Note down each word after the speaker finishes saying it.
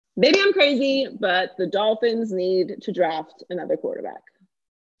Maybe I'm crazy, but the Dolphins need to draft another quarterback.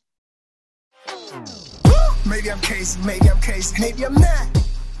 Maybe I'm crazy, maybe I'm not.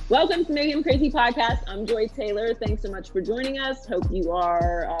 Welcome to Maybe I'm Crazy podcast. I'm Joy Taylor. Thanks so much for joining us. Hope you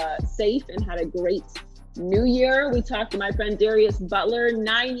are safe and had a great new year. We talked to my friend Darius Butler,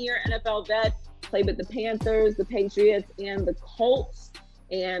 9-year NFL vet, played with the Panthers, the Patriots, and the Colts,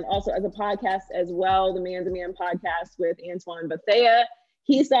 and also as a podcast as well, the Man to Man podcast with Antoine Bethea.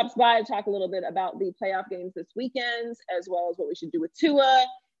 He stops by to talk a little bit about the playoff games this weekend, as well as what we should do with Tua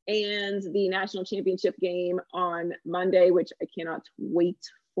and the national championship game on Monday, which I cannot wait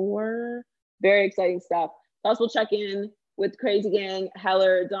for. Very exciting stuff. Plus, we'll check in with Crazy Gang,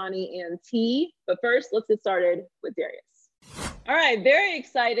 Heller, Donnie, and T. But first, let's get started with Darius. All right, very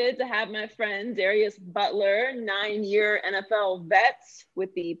excited to have my friend Darius Butler, 9-year NFL vet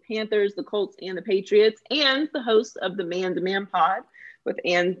with the Panthers, the Colts, and the Patriots, and the host of the Man to Man pod with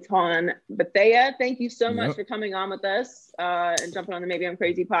Antoine Bethea. Thank you so much for coming on with us and jumping on the Maybe I'm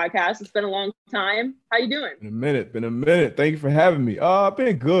Crazy podcast. It's been a long time. How you doing? Been a minute. Thank you for having me. I've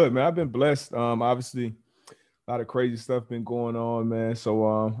been good, man. I've been blessed. Obviously, a lot of crazy stuff been going on, man. So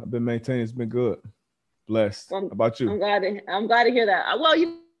I've been maintaining. It's been good. Blessed. Well, how about you? I'm glad to hear that. Well,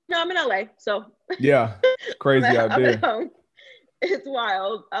 I'm in LA, so yeah, crazy out there. It's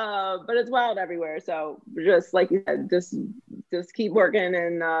wild, but it's wild everywhere. So just like you said, just keep working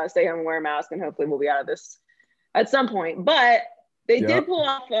and stay home and wear a mask, and hopefully we'll be out of this at some point. But they did pull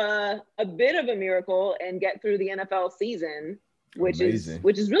off a bit of a miracle and get through the NFL season, which is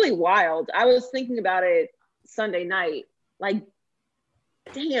really wild. I was thinking about it Sunday night, like,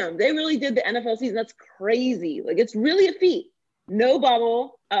 damn, they really did the NFL season. That's crazy. Like, it's really a feat. No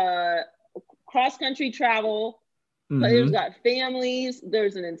bubble, cross-country travel. Players got families.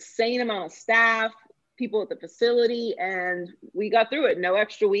 There's an insane amount of staff, people at the facility, and we got through it. No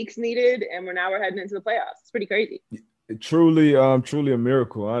extra weeks needed, and we're heading into the playoffs. It's pretty crazy. Truly a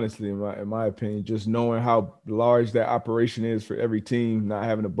miracle, honestly, in my opinion. Just knowing how large that operation is for every team, not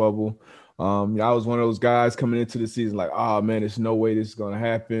having a bubble. I was one of those guys coming into the season like, oh man, there's no way this is going to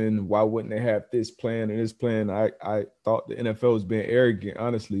happen. Why wouldn't they have this plan and this plan? I thought the NFL was being arrogant,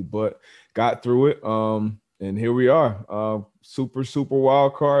 honestly, but got through it. And here we are. Super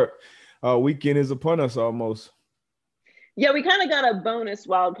wild card weekend is upon us almost. Yeah, we kind of got a bonus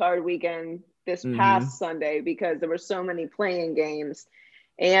wild card weekend this past Sunday because there were so many playing games.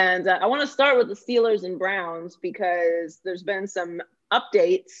 And I want to start with the Steelers and Browns because there's been some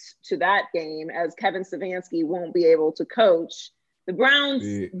updates to that game as Kevin Stefanski won't be able to coach. The Browns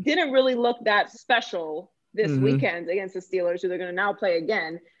didn't really look that special this weekend against the Steelers, who they're going to now play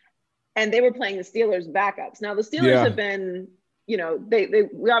again. And they were playing the Steelers backups. Now the Steelers have been,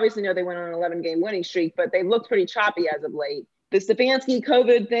 we obviously know they went on an 11-game winning streak, but they looked pretty choppy as of late. The Stefanski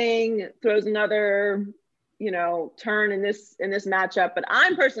COVID thing throws another, turn in this matchup. But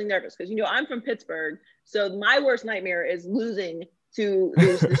I'm personally nervous because, I'm from Pittsburgh. So my worst nightmare is losing to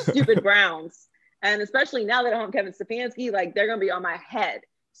the stupid Browns. And especially now that I don't have Kevin Stefanski, like they're going to be on my head.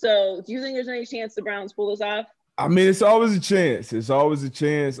 So do you think there's any chance the Browns pull this off? I mean, it's always a chance.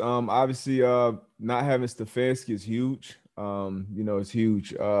 Obviously, not having Stefanski is huge. It's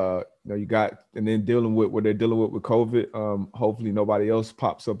huge. You got, and then dealing with what they're dealing with COVID. Hopefully nobody else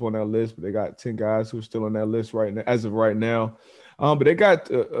pops up on that list, but they got 10 guys who are still on that list right now, as of right now. But they got,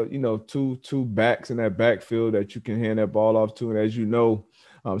 two backs in that backfield that you can hand that ball off to. And as you know,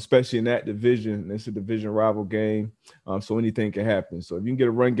 especially in that division, it's a division rival game. So anything can happen. So if you can get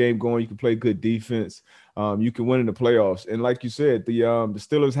a run game going, you can play good defense. You can win in the playoffs. And like you said, the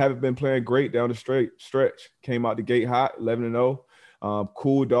Steelers haven't been playing great down the stretch. Came out the gate hot, 11-0,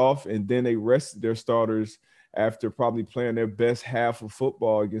 cooled off, and then they rested their starters after probably playing their best half of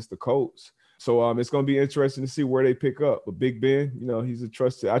football against the Colts. So it's going to be interesting to see where they pick up. But Big Ben, he's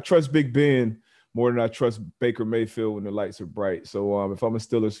I trust Big Ben more than I trust Baker Mayfield when the lights are bright. So if I'm a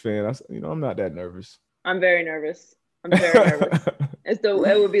Steelers fan, I'm not that nervous. I'm very nervous.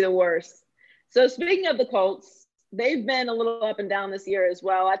 It would be the worst. So speaking of the Colts, they've been a little up and down this year as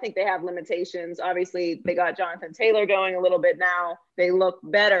well. I think they have limitations. Obviously, they got Jonathan Taylor going a little bit now. They look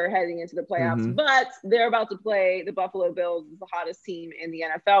better heading into the playoffs, but they're about to play the Buffalo Bills, the hottest team in the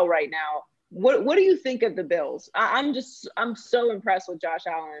NFL right now. What do you think of the Bills? I'm so impressed with Josh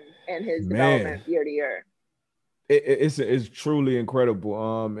Allen and his development year to year. It's truly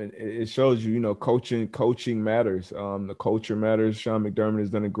incredible. And it shows you, coaching matters. The culture matters. Sean McDermott has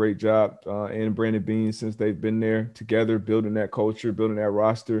done a great job, and Brandon Beane since they've been there together, building that culture, building that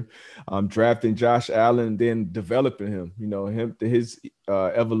roster, drafting Josh Allen, then developing him. His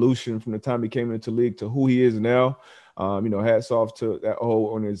evolution from the time he came into the league to who he is now. Hats off to that whole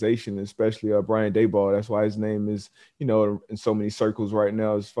organization, especially Brian Daboll. That's why his name is, in so many circles right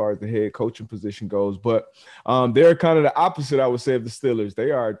now as far as the head coaching position goes. But they're kind of the opposite, I would say, of the Steelers.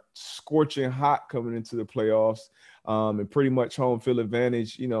 They are scorching hot coming into the playoffs. And pretty much home field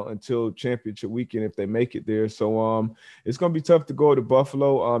advantage, until championship weekend if they make it there. So it's going to be tough to go to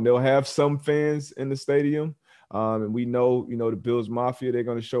Buffalo. They'll have some fans in the stadium. And we know, the Bills Mafia, they're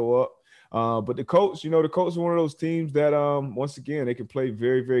going to show up. But the Colts, the Colts are one of those teams that, once again, they can play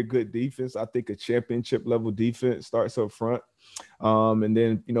very, very good defense. I think a championship level defense starts up front. And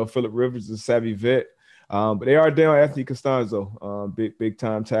then, Phillip Rivers is a savvy vet. But they are down Anthony Costanzo, big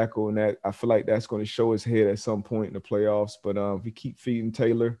time tackle, and that I feel like that's going to show his head at some point in the playoffs. But if we keep feeding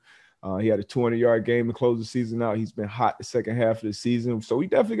Taylor, he had a 200-yard game to close the season out. He's been hot the second half of the season, so we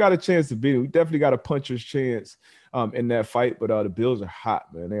definitely got a chance to beat him. We definitely got a puncher's chance in that fight. But the Bills are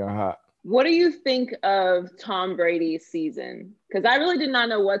hot, man. They are hot. What do you think of Tom Brady's season? Because I really did not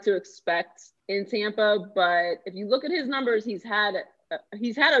know what to expect in Tampa, but if you look at his numbers, he's had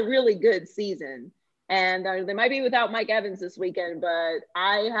a really good season. And they might be without Mike Evans this weekend, but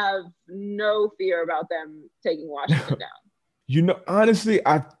I have no fear about them taking Washington down. Honestly,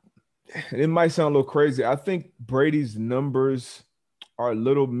 it might sound a little crazy. I think Brady's numbers are a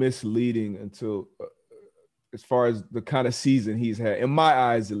little misleading until as far as the kind of season he's had, in my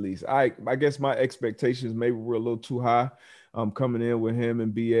eyes at least. I guess my expectations maybe were a little too high coming in with him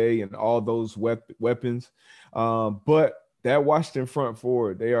and BA and all those weapons. But that Washington front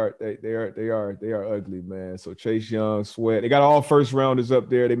forward, they are ugly, man. So Chase Young, Sweat, they got all first rounders up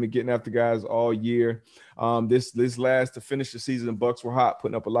there. They've been getting after guys all year. This last to finish the season, the Bucs were hot,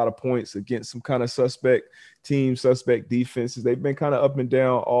 putting up a lot of points against some kind of suspect teams, suspect defenses. They've been kind of up and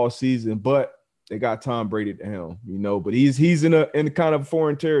down all season, but they got Tom Brady at the helm, But he's in kind of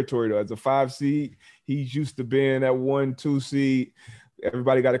foreign territory though. As a 5 seed, he's used to being that 1-2 seed.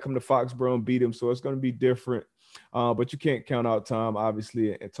 Everybody got to come to Foxborough and beat him, so it's going to be different. But you can't count out Tom.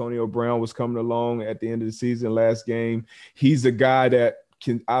 Obviously, Antonio Brown was coming along at the end of the season last game. He's a guy that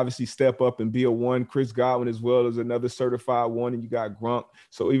can obviously step up and be a 1. Chris Godwin as well as another certified 1, and you got Gronk.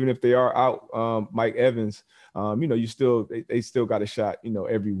 So even if they are out, Mike Evans, they still got a shot,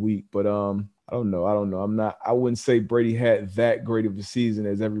 every week. But I don't know. I wouldn't say Brady had that great of a season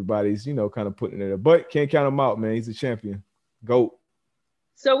as everybody's, kind of putting it there. But can't count him out, man. He's a champion. GOAT.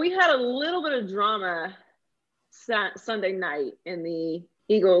 So we had a little bit of drama Sunday night in the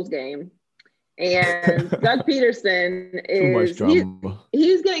Eagles game, and Doug Peterson is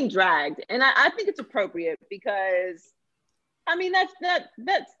he's getting dragged, and I think it's appropriate because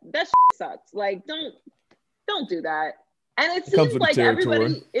that sucks. Like don't do that. And it seems like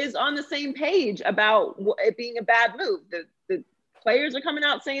everybody is on the same page about it being a bad move. The players are coming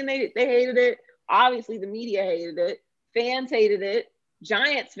out saying they hated it. Obviously, the media hated it. Fans hated it.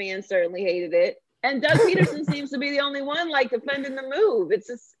 Giants fans certainly hated it. And Doug Peterson seems to be the only one defending the move.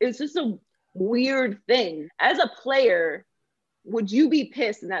 It's just a weird thing. As a player, would you be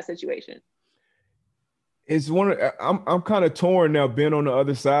pissed in that situation? It's I'm kind of torn now, being on the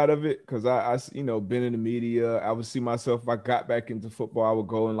other side of it, because I been in the media. I would see myself, if I got back into football, I would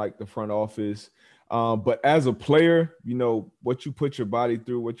go in the front office. But as a player, what you put your body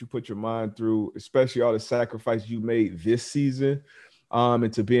through, what you put your mind through, especially all the sacrifice you made this season.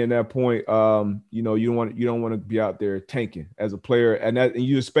 And to be in that point, you don't want to be out there tanking as a player, and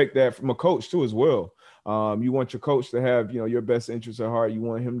you expect that from a coach too as well. You want your coach to have your best interests at heart. You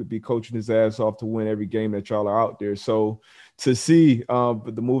want him to be coaching his ass off to win every game that y'all are out there. So to see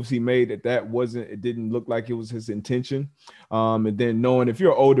the moves he made, it didn't look like it was his intention. And then knowing if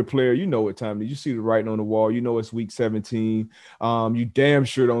you're an older player, what time it is. You see the writing on the wall. It's week 17. You damn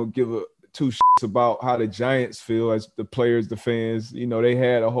sure don't give a two shits about how the Giants feel as the players, the fans. They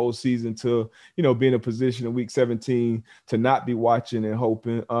had a whole season to, be in a position in week 17 to not be watching and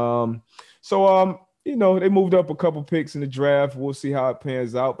hoping. They moved up a couple picks in the draft. We'll see how it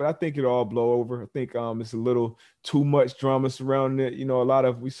pans out, but I think it'll all blow over. I think it's a little too much drama surrounding it.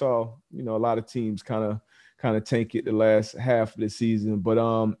 We saw a lot of teams kind of tank it the last half of the season, but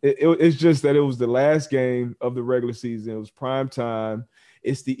it's just that it was the last game of the regular season. It was prime time.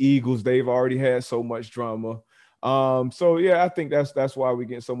 It's the Eagles. They've already had so much drama. I think that's why we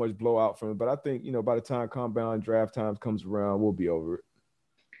get so much blowout from it. But I think, by the time combine draft time comes around, we'll be over it.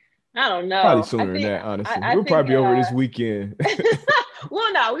 I don't know. Probably sooner than that, honestly. We'll probably be over this weekend.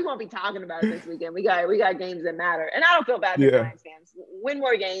 Well, no, we won't be talking about it this weekend. We got games that matter. And I don't feel bad for Giants fans. Win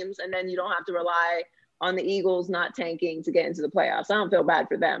more games, and then you don't have to rely on the Eagles not tanking to get into the playoffs. I don't feel bad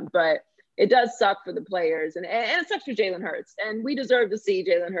for them. But it does suck for the players, and it sucks for Jalen Hurts. And we deserve to see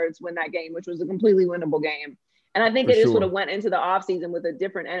Jalen Hurts win that game, which was a completely winnable game. And I think For they just would sure. have went into the offseason with a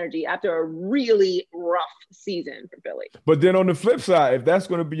different energy after a really rough season for Philly. But then on the flip side, if that's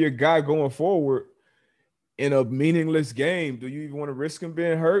going to be your guy going forward in a meaningless game, do you even want to risk him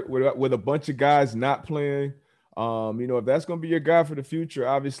being hurt with a bunch of guys not playing? If that's going to be your guy for the future,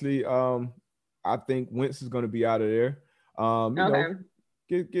 obviously, I think Wentz is going to be out of there. Okay.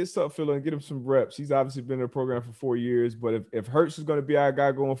 Get Sutphill and get him some reps. He's obviously been in the program for 4 years, but if Hurts is going to be our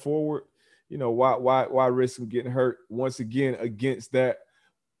guy going forward, why risk him getting hurt once again against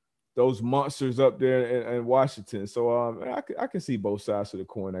those monsters up there in Washington? So I can see both sides of the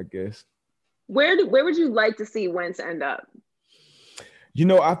coin, I guess. Where would you like to see Wentz end up?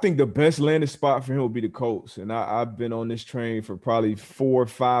 I think the best landing spot for him would be the Colts. And I've been on this train for probably 4 or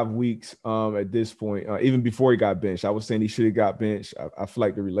 5 weeks at this point, even before he got benched. I was saying he should have got benched. I feel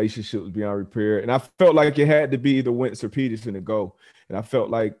like the relationship was beyond repair. And I felt like it had to be either Wentz or Peterson to go. And I felt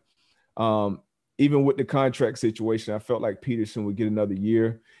like even with the contract situation, I felt like Peterson would get another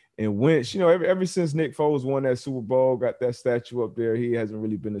year. And Wentz, ever since Nick Foles won that Super Bowl, got that statue up there, he hasn't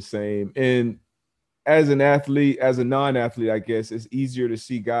really been the same. And as an athlete, as a non-athlete, I guess, it's easier to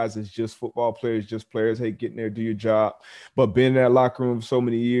see guys as just football players, just players. Hey, get in there, do your job. But being in that locker room for so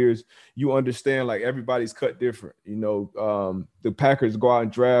many years, you understand, like, everybody's cut different. The Packers go out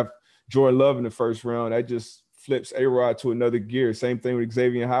and draft Jordan Love in the first round. That just flips A-Rod to another gear. Same thing with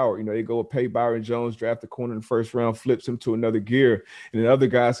Xavier Howard. They go pay Byron Jones, draft the corner in the first round, flips him to another gear. And then other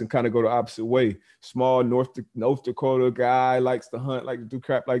guys can kind of go the opposite way. Small North Dakota guy, likes to hunt, like to do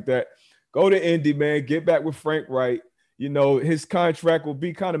crap like that. Go to Indy, man. Get back with Frank Wright. His contract will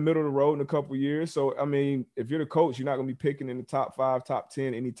be kind of middle of the road in a couple of years. So, I mean, if you're the coach, you're not going to be picking in the top 5, top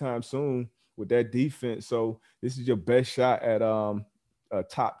 10 anytime soon with that defense. So this is your best shot at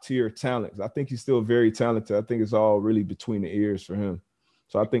top tier talent. I think he's still very talented. I think it's all really between the ears for him.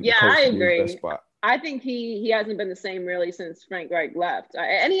 So I think I agree. His best spot. I think he hasn't been the same really since Frank Reich left.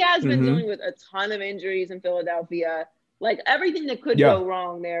 And he has been dealing with a ton of injuries in Philadelphia. Like, everything that could go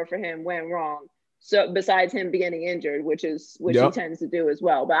wrong there for him went wrong. So besides him getting injured, which he tends to do as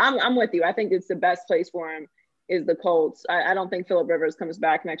well. But I'm with you. I think it's the best place for him is the Colts. I don't think Phillip Rivers comes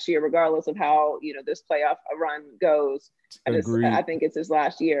back next year, regardless of how this playoff run goes. I think it's his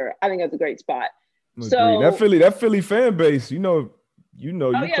last year. I think that's a great spot. Agreed. So that Philly fan base, you covered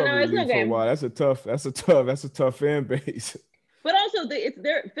the league for a while. That's a tough fan base. But also,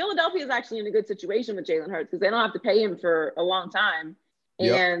 Philadelphia is actually in a good situation with Jalen Hurts because they don't have to pay him for a long time.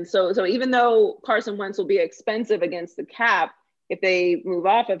 And so even though Carson Wentz will be expensive against the cap, if they move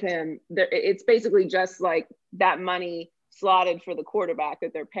off of him, it's basically just like that money slotted for the quarterback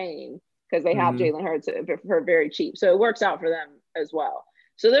that they're paying because they have Jalen Hurts for very cheap. So it works out for them as well.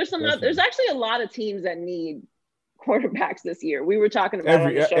 So there's actually a lot of teams that need quarterbacks this year. We were talking about it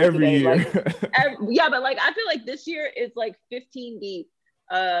on the show today. Year. But I feel like this year is like 15 deep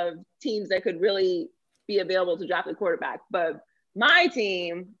of teams that could really be available to draft a quarterback. But my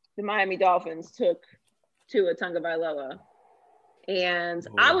team, the Miami Dolphins, took Tua Tagovailoa. And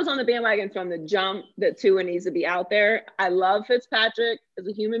I was on the bandwagon from the jump that Tua needs to be out there. I love Fitzpatrick as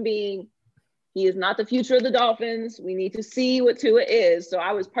a human being. He is not the future of the Dolphins. We need to see what Tua is. So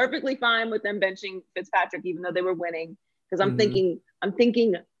I was perfectly fine with them benching Fitzpatrick, even though they were winning, because I'm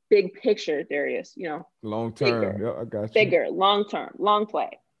thinking big picture, Darius. Long term. I got you. Bigger, long term, long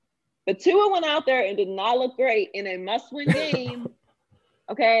play. But Tua went out there and did not look great in a must-win game.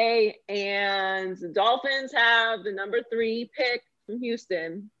 Okay, and the Dolphins have the number 3 pick from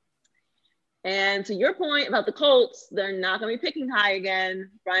Houston. And to your point about the Colts, they're not going to be picking high again.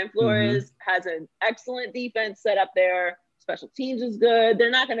 Brian Flores has an excellent defense set up there. Special teams is good.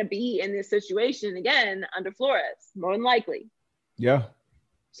 They're not going to be in this situation again under Flores, more than likely. Yeah.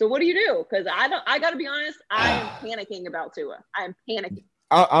 So what do you do? Because I got to be honest, I am panicking about Tua. I am panicking.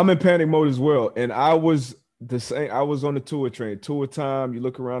 I'm in panic mode as well. And I was the same. I was on the Tua train. Tua time, you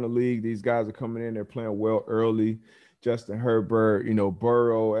look around the league, these guys are coming in, they're playing well early. Justin Herbert,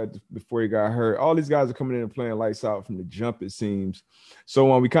 Burrow before he got hurt. All these guys are coming in and playing lights out from the jump, it seems.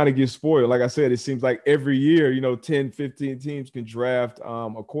 So we kind of get spoiled. Like I said, it seems like every year, 10, 15 teams can draft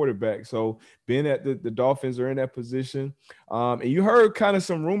a quarterback. So being that the Dolphins are in that position, and you heard kind of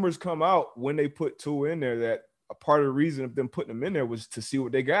some rumors come out when they put Tua in there that a part of the reason of them putting them in there was to see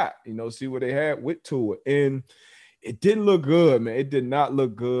what they got, see what they had with Tua. And it didn't look good, man. It did not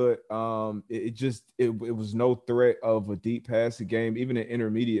look good. It was no threat of a deep passing game, even an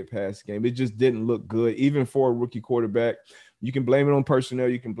intermediate passing game. It just didn't look good, even for a rookie quarterback. You can blame it on personnel.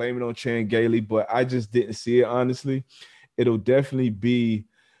 You can blame it on Chan Gailey, but I just didn't see it, honestly. It'll definitely be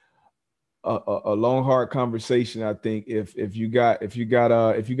a long hard conversation. I think if you got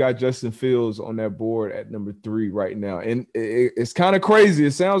Justin Fields on that board at number 3 right now, and it's kind of crazy.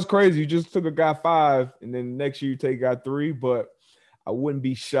 It sounds crazy. You just took a guy 5, and then next year you take a guy 3, but I wouldn't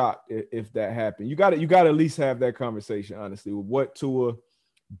be shocked if that happened. You got to at least have that conversation, honestly, with what Tua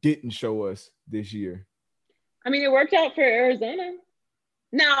didn't show us this year. I mean, it worked out for Arizona.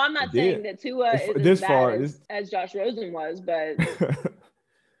 Now, I'm not saying that Tua is as bad as Josh Rosen was, but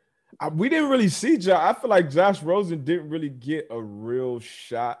we didn't really see Josh. I feel like Josh Rosen didn't really get a real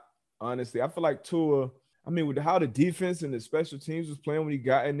shot, honestly. I feel like Tua, I mean, with how the defense and the special teams was playing when he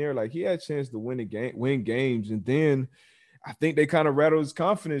got in there, like he had a chance to win games. And then I think they kind of rattled his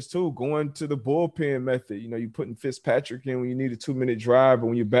confidence too, going to the bullpen method. You know, you putting Fitzpatrick in when you need a 2-minute drive, or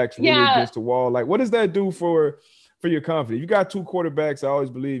when your back's really against the wall. Like, what does that do for your confidence? You got 2 quarterbacks. I always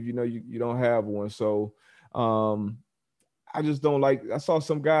believe, you know, you don't have one. So I just don't like. I saw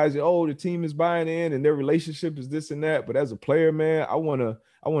some guys, the team is buying in and their relationship is this and that. But as a player, man, I want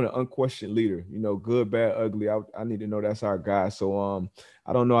an unquestioned leader. You know, good, bad, ugly. I need to know that's our guy. So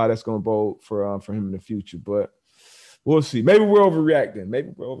I don't know how that's going to bode for him in the future, but we'll see. Maybe we're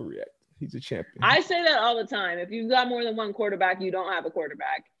overreacting. He's a champion. I say that all the time. If you've got more than one quarterback, you don't have a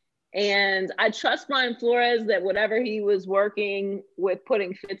quarterback. And I trust Brian Flores that whatever he was working with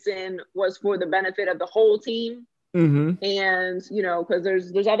putting Fitz in was for the benefit of the whole team. Mm-hmm. And, you know, because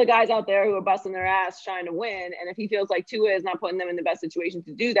there's other guys out there who are busting their ass trying to win. And if he feels like Tua is not putting them in the best situation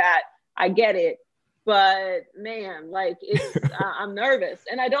to do that, I get it. But, man, like, it's I'm nervous.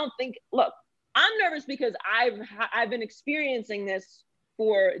 And I don't think – look, I'm nervous because I've been experiencing this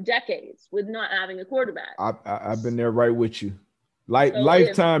for decades with not having a quarterback. I've been there right with you.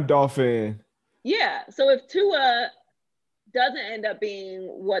 Lifetime Dolphin. Yeah. So if Tua doesn't end up being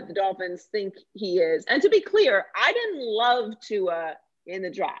what the Dolphins think he is, and to be clear, I didn't love Tua in the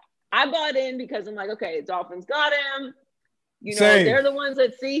draft. I bought in because I'm like, okay, Dolphins got him. You know, Same. They're the ones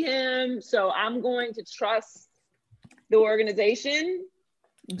that see him. So I'm going to trust the organization.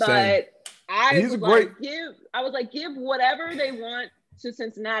 But Same. I was like, give whatever they want to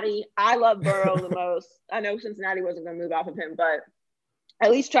Cincinnati. I love Burrow the most. I know Cincinnati wasn't going to move off of him, but at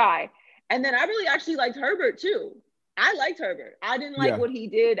least try. And then I really actually liked Herbert too. I liked Herbert. I didn't like what he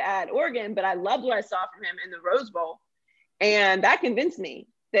did at Oregon, but I loved what I saw from him in the Rose Bowl. And that convinced me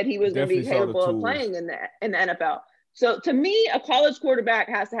that he was going to be capable of playing in the NFL. So to me, a college quarterback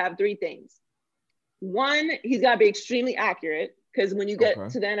has to have 3 things. One, he's got to be extremely accurate, because when you get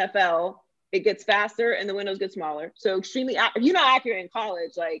to the NFL, it gets faster and the windows get smaller. So extremely, if you're not accurate in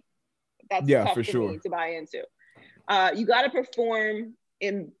college, like that's tough for me to buy into. You got to perform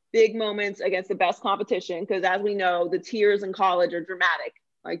in big moments against the best competition, because as we know, the tiers in college are dramatic,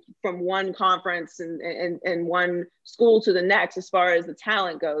 like from one conference and one school to the next as far as the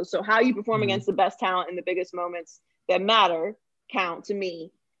talent goes. So how you perform against the best talent in the biggest moments that matter count to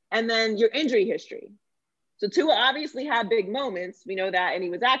me. And then your injury history. So Tua obviously had big moments, we know that, and he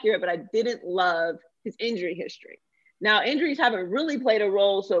was accurate, but I didn't love his injury history. Now, injuries haven't really played a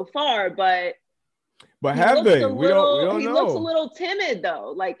role so far, but have they? We don't know. He looks a little timid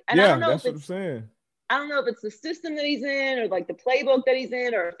though. Like, and I don't know if it's, I don't know if it's the system that he's in, or like the playbook that he's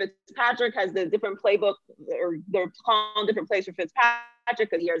in, or if Fitzpatrick has the different playbook, or they're calling different plays for Fitzpatrick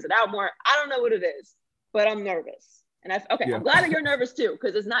because he airs it out more. I don't know what it is, but I'm nervous. And I'm glad that you're nervous too,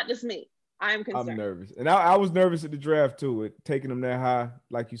 because it's not just me. I'm concerned. I'm nervous. And I was nervous at the draft too, with taking them that high.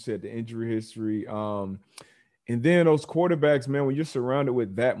 Like you said, the injury history. And then those quarterbacks, man, when you're surrounded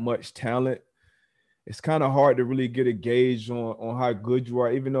with that much talent, it's kind of hard to really get a gauge on how good you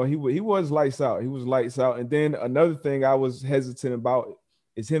are, even though he was lights out. He was lights out. And then another thing I was hesitant about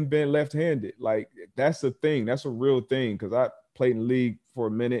is him being left-handed. Like, that's a thing. That's a real thing, because I played in the league for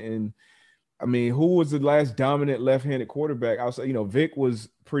a minute, and I mean, who was the last dominant left-handed quarterback? I was, Vic was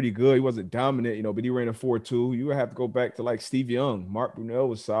pretty good. He wasn't dominant, but he ran a 4.2. You would have to go back to like Steve Young. Mark Brunell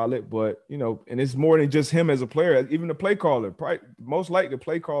was solid, but and it's more than just him as a player. Even the play caller, probably, most likely the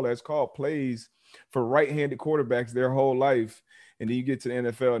play caller has called plays for right-handed quarterbacks their whole life. And then you get to the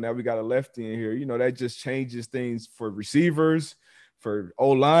NFL, now we got a lefty in here. That just changes things for receivers, for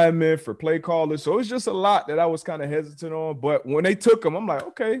O-linemen, for play callers. So it's just a lot that I was kind of hesitant on. But when they took him, I'm like,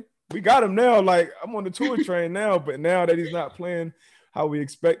 okay, we got him now. Like, I'm on the Tua train now, but now that he's not playing how we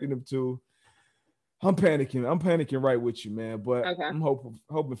expected him to, I'm panicking. I'm panicking right with you, man. But I'm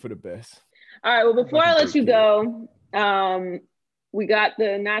hoping for the best. All right. Well, before I let you go, we got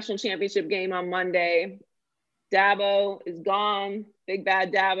the national championship game on Monday. Dabo is gone. Big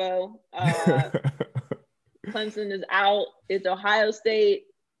bad Dabo. Clemson is out. It's Ohio State,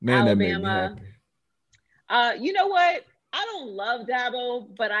 man, Alabama. You know what? I don't love Dabo,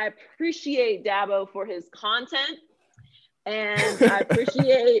 but I appreciate Dabo for his content. And I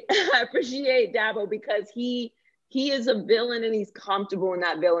appreciate Dabo because he is a villain and he's comfortable in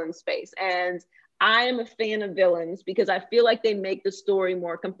that villain space. And I am a fan of villains because I feel like they make the story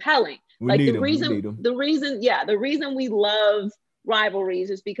more compelling. The reason we love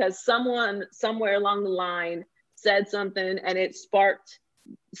rivalries is because someone somewhere along the line said something and it sparked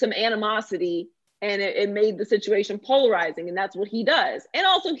some animosity and it made the situation polarizing, and that's what he does. And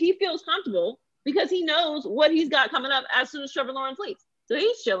also he feels comfortable because he knows what he's got coming up as soon as Trevor Lawrence leaves. So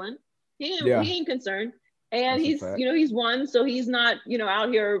he's chilling. He ain't concerned. And he's won, so he's not, out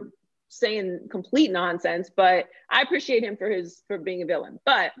here saying complete nonsense, but I appreciate him for being a villain.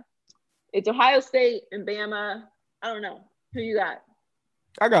 But it's Ohio State and Bama. I don't know. Who you got?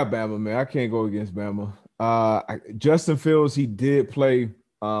 I got Bama, man. I can't go against Bama. Justin Fields, he did play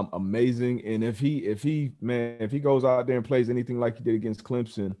amazing. And if he goes out there and plays anything like he did against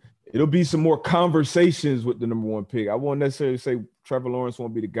Clemson, it'll be some more conversations with the number one pick. I won't necessarily say Trevor Lawrence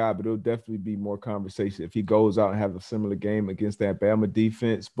won't be the guy, but it'll definitely be more conversation if he goes out and have a similar game against that Bama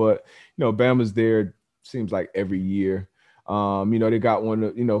defense. But, Bama's there, seems like every year. They got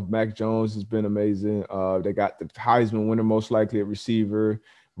one, Mac Jones has been amazing. They got the Heisman winner most likely at receiver,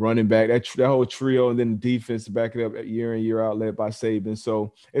 running back, that whole trio, and then the defense to back it up year in, year out, led by Saban.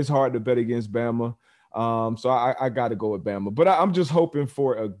 So it's hard to bet against Bama. So I got to go with Bama. But I'm just hoping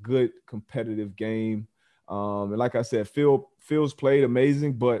for a good competitive game. And like I said, Fields played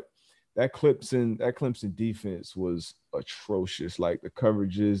amazing, but that Clemson defense was atrocious. Like the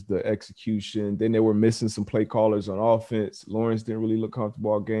coverages, the execution. Then they were missing some play callers on offense. Lawrence didn't really look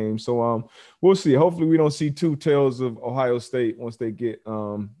comfortable all game. So we'll see. Hopefully we don't see two tails of Ohio State once they get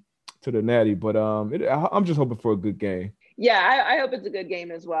to the Natty. But I'm just hoping for a good game. Yeah, I hope it's a good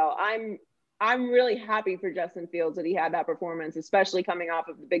game as well. I'm really happy for Justin Fields that he had that performance, especially coming off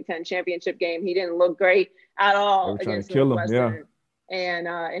of the Big Ten championship game. He didn't look great at all against Northwestern. Yeah.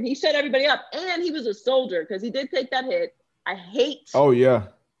 And he shut everybody up. And he was a soldier because he did take that hit. I hate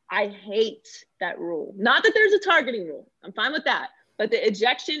that rule. Not that there's a targeting rule. I'm fine with that. But the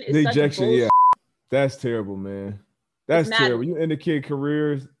ejection is such bullshit. Yeah. That's terrible, man. That's terrible. You end a kid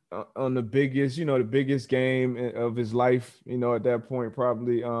career on the biggest game of his life, at that point,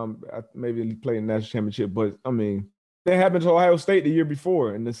 probably maybe he played in the national championship. But I mean, that happened to Ohio State the year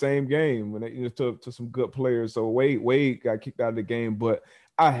before in the same game when they to some good players. So Wade got kicked out of the game, but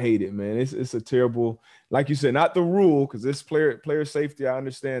I hate it, man. It's a terrible, like you said, not the rule, because it's player safety. I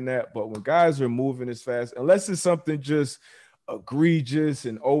understand that, but when guys are moving as fast, unless it's something just egregious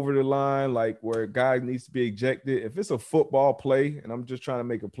and over the line, like where a guy needs to be ejected. If it's a football play and I'm just trying to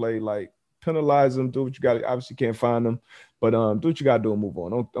make a play, like penalize them, do what you got to. Obviously can't find them, but do what you got to do and move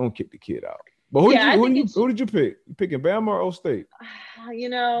on. Don't kick the kid out. But who did you pick? You picking Bama or Ohio State?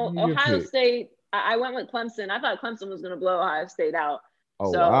 Ohio State. I went with Clemson. I thought Clemson was going to blow Ohio State out.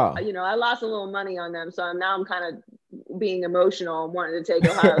 Oh, so, wow. I lost a little money on them. So now I'm kind of being emotional and wanting to take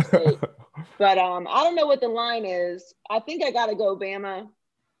Ohio State. But I don't know what the line is. I think I got to go Bama.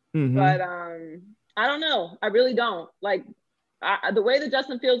 Mm-hmm. But I don't know. I really don't. Like the way that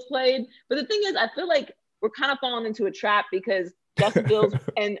Justin Fields played. But the thing is, I feel like we're kind of falling into a trap because Justin Fields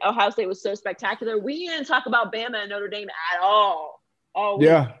and Ohio State was so spectacular. We didn't talk about Bama and Notre Dame at all. All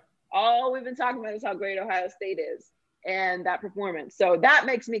we've been talking about is how great Ohio State is and that performance. So that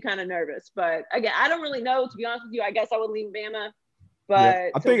makes me kind of nervous. But again, I don't really know, to be honest with you. I guess I would leave Bama.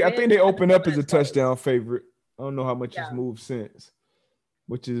 But I think they open up as a touchdown favorite. I don't know how much it's moved since,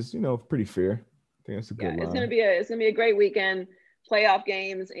 which is pretty fair. I think that's a good line. It's gonna be a great weekend. Playoff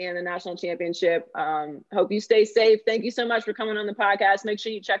games and the national championship. Hope you stay safe. Thank you so much for coming on the podcast. Make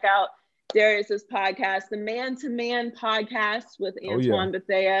sure you check out Darius's podcast, the Man to Man podcast with Antoine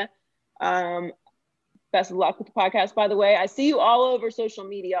Bethea. Best of luck with the podcast, by the way. I see you all over social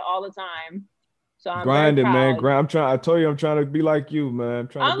media all the time. So I'm grinding, man. I told you I'm trying to be like you, man.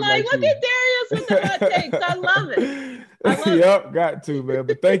 I'm like, look at Darius with the hot takes. I love it. Yep, got to, man.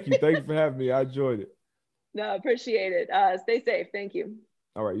 But thank you for having me. I enjoyed it. No, appreciate it. Stay safe. Thank you.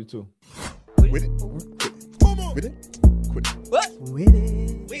 All right, you too. With it.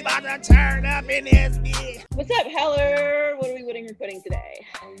 We about to turn up in this bitch. What's up, Heller? What are we winning or quitting today?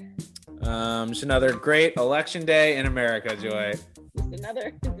 Just another great election day in America, Joy. Just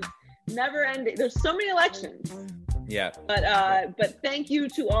another never ending. There's so many elections. Yeah. But thank you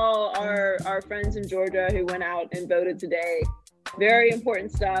to all our friends in Georgia who went out and voted today. Very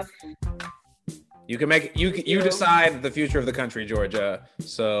important stuff. You can make you decide the future of the country, Georgia.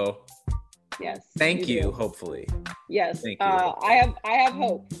 So yes. Thank you. Hopefully. Yes. Thank you. I have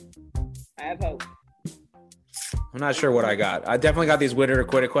hope. I'm not sure what I got. I definitely got these Witter or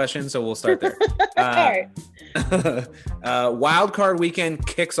Quit It questions, so we'll start there. All right. Wild card weekend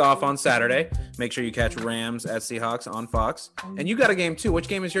kicks off on Saturday. Make sure you catch Rams at Seahawks on Fox. And you got a game too. Which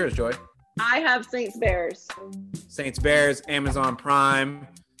game is yours, Joy? I have Saints Bears. Saints Bears, Amazon Prime,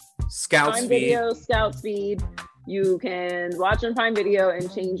 Scout Prime Speed. Video, Scout Speed. You can watch on Prime Video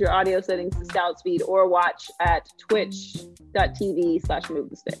and change your audio settings to Scout Speed, or watch at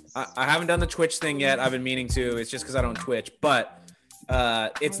twitch.tv/movethesticks. I haven't done the Twitch thing yet. I've been meaning to. It's just because I don't Twitch, but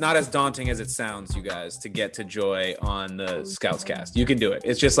it's not as daunting as it sounds, you guys, to get to Joy on the Scouts cast. You can do it.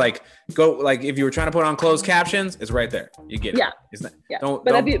 It's just like if you were trying to put on closed captions, it's right there. You get it. Yeah. It's not, Yeah. Don't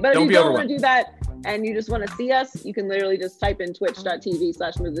If you don't want overwhelmed. to do that and you just want to see us, you can literally just type in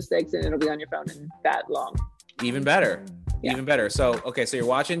twitch.tv/movethesticks and it'll be on your phone in that long. Even better. Yeah. Even better. So you're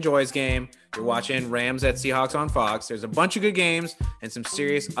watching Joy's game. You're watching Rams at Seahawks on Fox. There's a bunch of good games and some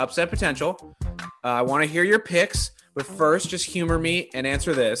serious upset potential. I want to hear your picks, but first, just humor me and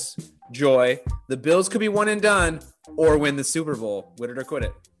answer this. Joy, the Bills could be one and done or win the Super Bowl. Win it or quit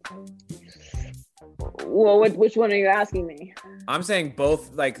it. Well, which one are you asking me? I'm saying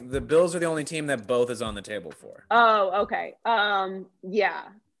both. Like, the Bills are the only team that both is on the table for. Oh, okay. Yeah,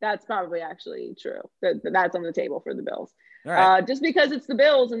 that's probably actually true. That's on the table for the Bills. All right. Just because it's the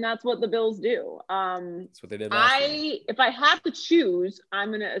Bills and that's what the Bills do. That's what they did last year. If I have to choose, I'm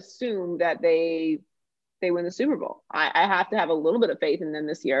going to assume that they win the Super Bowl. I have to have a little bit of faith in them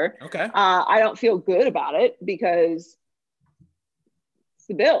this year. Okay. I don't feel good about it because it's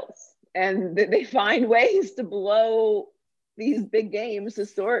the Bills and they find ways to blow these big games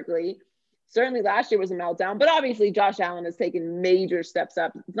historically. Certainly last year was a meltdown, but obviously Josh Allen has taken major steps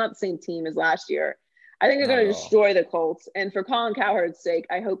up. It's not the same team as last year. I think they're going to destroy the Colts. And for Colin Cowherd's sake,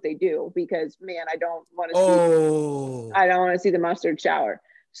 I hope they do because, man, I don't want to see the mustard shower.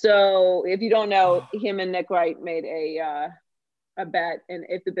 So if you don't know, him and Nick Wright made a bet, and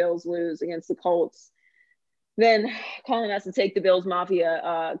if the Bills lose against the Colts, then Colin has to take the Bills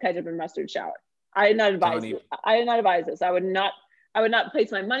Mafia ketchup and mustard shower. I did not advise this. I would not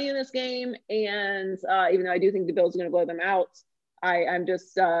place my money in this game, and even though I do think the Bills are going to blow them out, I'm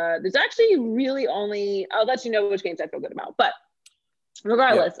just there's actually really only, I'll let you know which games I feel good about. But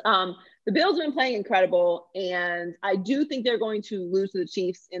regardless, the Bills have been playing incredible, and I do think they're going to lose to the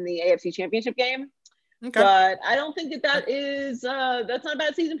Chiefs in the AFC Championship game. Okay. But I don't think that is that's not a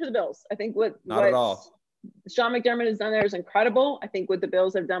bad season for the Bills. I think what at all. Sean McDermott has done there is incredible. I think what the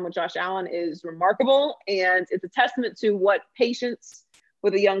Bills have done with Josh Allen is remarkable, and it's a testament to what patience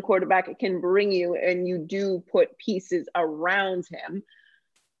with a young quarterback can bring you, and you do put pieces around him,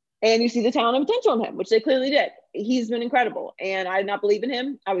 and you see the talent and potential in him, which they clearly did. He's been incredible, and I did not believe in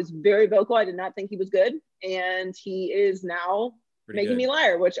him. I was very vocal. I did not think he was good, and he is now making me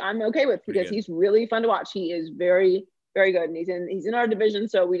liar, which I'm okay with because he's really fun to watch. He is very, very good, and he's in our division.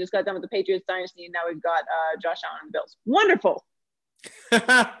 So we just got done with the Patriots dynasty, and now we've got Josh Allen and the Bills. Wonderful.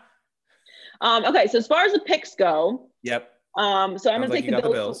 Okay, so as far as the picks go, so I'm going to take the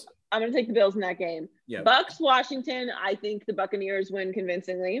Bills. I'm going to take the Bills in that game. Yep. Bucks, Washington. I think the Buccaneers win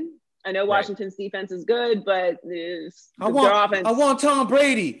convincingly. I know Washington's defense is good, but their offense. I want Tom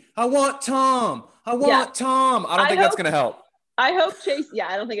Brady. I want Tom. I don't think that's going to help. I hope Chase. Yeah,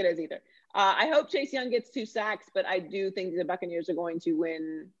 I don't think it is either. I hope Chase Young gets 2 sacks, but I do think the Buccaneers are going to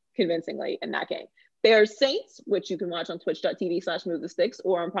win convincingly in that game. Bears Saints, which you can watch on twitch.tv/movethesticks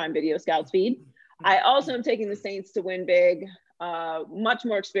or on Prime Video Scouts feed. I also am taking the Saints to win big. Much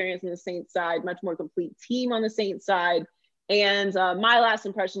more experience on the Saints side, much more complete team on the Saints side. And my last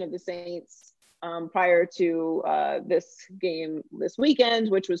impression of the Saints prior to this game this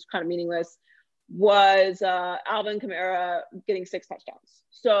weekend, which was kind of meaningless, was Alvin Kamara getting 6 touchdowns.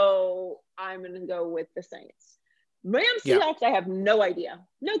 So I'm going to go with the Saints. Rams Seahawks, I have no idea.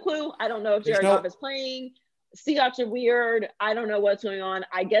 No clue. I don't know if Jared Goff is playing. Seahawks are weird. I don't know what's going on.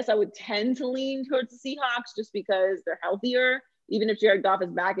 I guess I would tend to lean towards the Seahawks just because they're healthier. Even if Jared Goff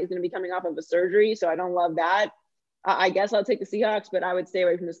is back, he's going to be coming off of a surgery. So I don't love that. I guess I'll take the Seahawks, but I would stay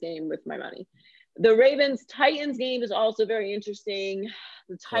away from this game with my money. The Ravens-Titans game is also very interesting.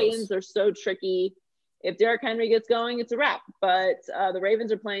 The Titans are so tricky. If Derrick Henry gets going, it's a wrap. But the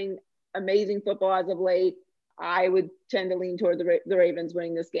Ravens are playing amazing football as of late. I would tend to lean toward the Ravens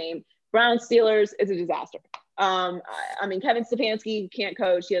winning this game. Browns-Steelers is a disaster. I mean, Kevin Stefanski can't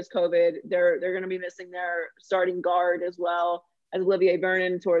coach. He has COVID. They're going to be missing their starting guard as well as Olivier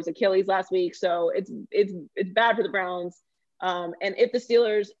Vernon towards Achilles last week. So it's bad for the Browns. And if the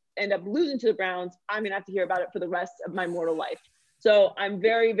Steelers end up losing to the Browns, I'm going to have to hear about it for the rest of my mortal life. So I'm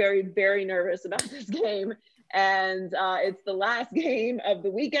very, very, very nervous about this game. And it's the last game of the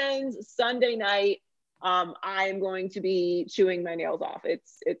weekend, Sunday night. I'm going to be chewing my nails off. I'm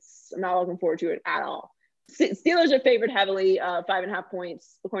not looking forward to it at all. Steelers are favored heavily, 5.5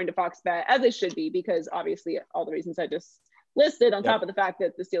 points, according to Fox Bet, as they should be, because obviously all the reasons I just listed, on top of the fact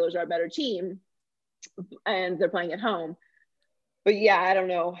that the Steelers are a better team and they're playing at home. But yeah, I don't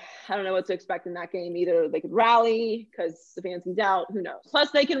know what to expect in that game. Either they could rally because Stefanski's out, who knows?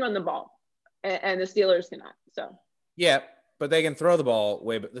 Plus they can run the ball and the Steelers cannot. So yeah, but they can throw the ball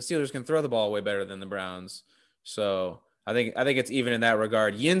the Steelers can throw the ball way better than the Browns. So I think it's even in that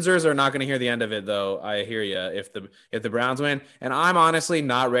regard. Yinzers are not going to hear the end of it, though. I hear you. If the Browns win, and I'm honestly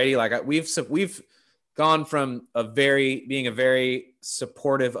not ready. Like we've gone from being a very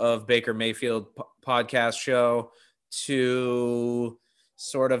supportive of Baker Mayfield podcast show to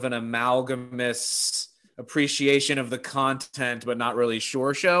sort of an amalgamous appreciation of the content, but not really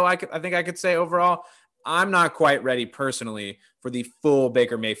sure show. I think I could say overall, I'm not quite ready personally for the full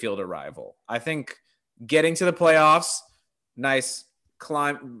Baker Mayfield arrival. I think getting to the playoffs, nice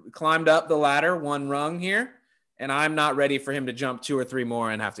climbed up the ladder one rung here, and I'm not ready for him to jump 2 or 3 more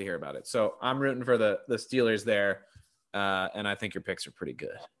and have to hear about it. So I'm rooting for the Steelers there, and I think your picks are pretty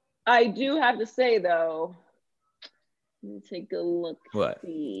good. I do have to say, though, let me take a look. What?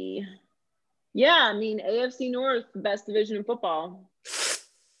 See. Yeah, I mean, AFC North, best division in football.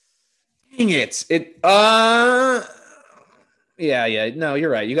 Dang it. Yeah. No, you're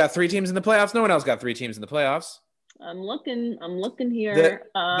right. You got 3 teams in the playoffs. No one else got 3 teams in the playoffs. I'm looking here.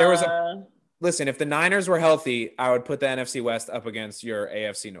 Listen, if the Niners were healthy, I would put the NFC West up against your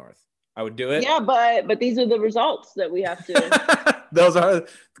AFC North. I would do it. Yeah, but these are the results that we have to.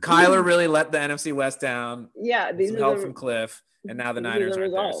 Kyler really let the NFC West down. Yeah, these some are help from Cliff, and now the Niners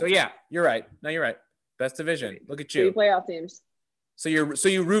aren't there. So yeah, you're right. No, you're right. Best division. Look at you. 3 playoff teams. So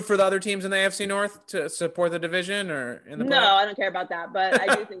you root for the other teams in the AFC North to support the division, or in the playoffs? No, I don't care about that. But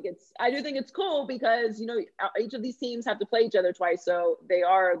I do think it's cool because each of these teams have to play each other twice, so they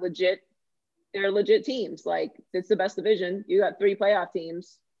are legit. They're legit teams. Like, it's the best division. You got 3 playoff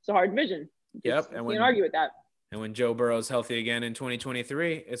teams. It's a hard division. Yep, and we can't argue with that. And when Joe Burrow's healthy again in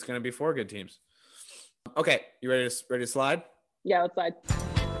 2023, it's going to be 4 good teams. Okay, you ready to slide? Yeah, let's slide.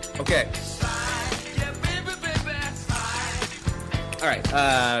 Okay. All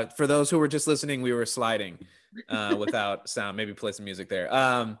right. For those who were just listening, we were sliding without sound. Maybe play some music there.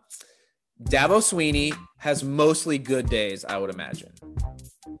 Dabo Swinney has mostly good days, I would imagine.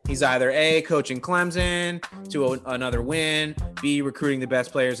 He's either A, coaching Clemson to another win, B, recruiting the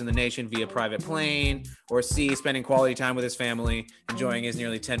best players in the nation via private plane, or C, spending quality time with his family, enjoying his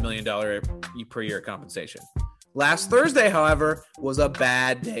nearly $10 million per year compensation. Last Thursday, however, was a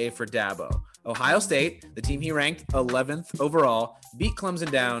bad day for Dabo. Ohio State, the team he ranked 11th overall, beat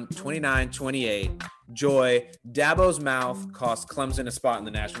Clemson down 29-28. Joy, Dabo's mouth cost Clemson a spot in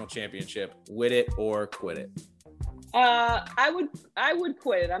the national championship. Wit it or quit it. I would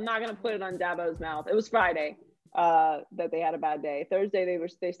quit it. I'm not gonna put it on Dabo's mouth. It was Friday that they had a bad day. Thursday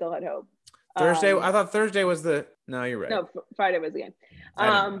they still had hope. Thursday, I thought Thursday was the. No, you're right. No, Friday was the game.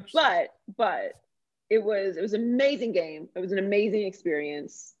 But it was an amazing game. It was an amazing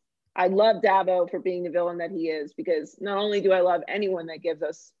experience. I love Dabo for being the villain that he is, because not only do I love anyone that gives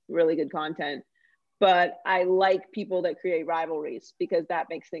us really good content, but I like people that create rivalries, because that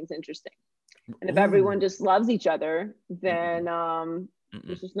makes things interesting. And if everyone just loves each other, then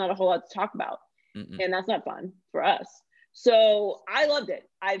there's just not a whole lot to talk about. And that's not fun for us. So I loved it.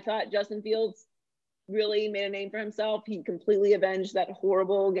 I thought Justin Fields really made a name for himself. He completely avenged that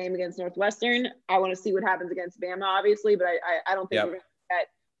horrible game against Northwestern. I want to see what happens against Bama, obviously, but I don't think we're going to forget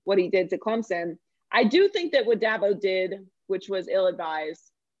what he did to Clemson. I do think that what Dabo did, which was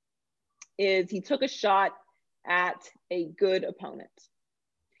ill-advised, is he took a shot at a good opponent.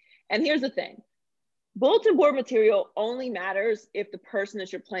 And here's the thing. Bulletin board material only matters if the person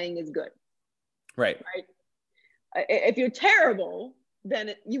that you're playing is good. Right. If you're terrible,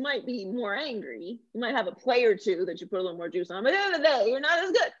 then you might be more angry. You might have a play or two that you put a little more juice on. But at the end of the day, you're not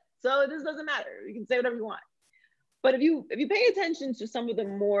as good. So this doesn't matter. You can say whatever you want. But if you pay attention to some of the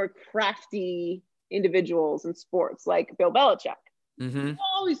more crafty individuals in sports, like Bill Belichick, you'll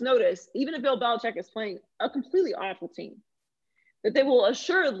always notice, even if Bill Belichick is playing a completely awful team, that they will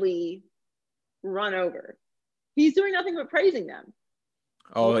assuredly run over. He's doing nothing but praising them.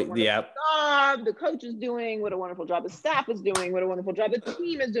 Oh, yeah. Job the coach is doing, what a wonderful job the staff is doing, what a wonderful job the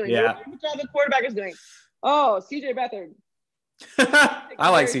team is doing, what a wonderful job the quarterback is doing. Oh, CJ Beathard. I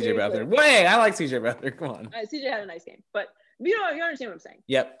like CJ Beathard. Wait, I like CJ Beathard. Come on. CJ had a nice game, but you understand what I'm saying.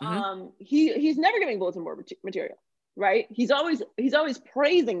 Yep. He's never giving bulletin board material, right? He's always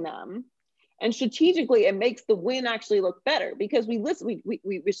praising them And strategically, it makes the win actually look better because we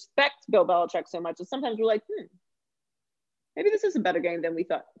respect Bill Belichick so much. And sometimes we're like, maybe this is a better game than we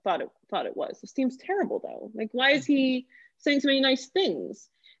thought it was. This team's terrible though. Like, why is he saying so many nice things?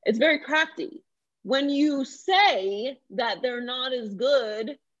 It's very crafty. When you say that they're not as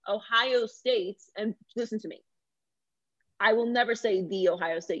good, Ohio State, and listen to me, I will never say the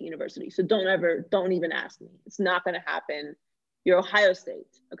Ohio State University. So don't even ask me. It's not going to happen. You're Ohio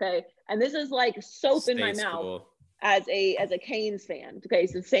State, okay? And this is like soap in my mouth as a Canes fan, okay?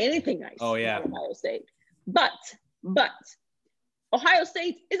 So say anything nice about Ohio State. But Ohio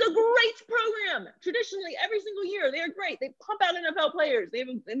State is a great program. Traditionally, every single year, they're great. They pump out NFL players. They have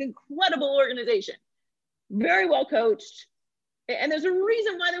an incredible organization. Very well coached. And there's a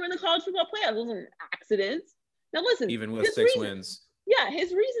reason why they were in the college football playoffs. It wasn't an accident. Now listen. Even with 6 wins. Yeah,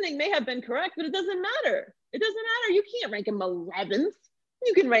 his reasoning may have been correct, but it doesn't matter. It doesn't matter. You can't rank him 11th.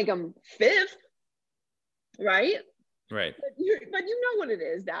 You can rank him 5th, right? Right. But you know what it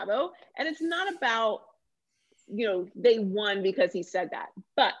is, Dabo. And it's not about, they won because he said that.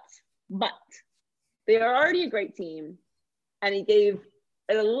 But they are already a great team. And he gave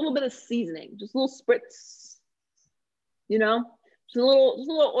it a little bit of seasoning, just a little spritz, Just a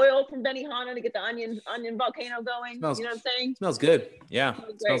little oil from Benihana to get the onion volcano going. You know what I'm saying? Smells good. Yeah,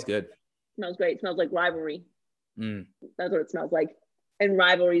 smells good. Smells great. Smells like rivalry. That's what it smells like. And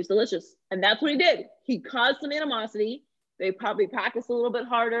rivalry is delicious. And that's what he did. He caused some animosity. They probably practiced a little bit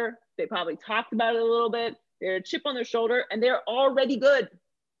harder. They probably talked about it a little bit. They're a chip on their shoulder, and they're already good.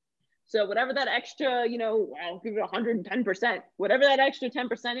 So whatever that extra, I'll give it 110%. Whatever that extra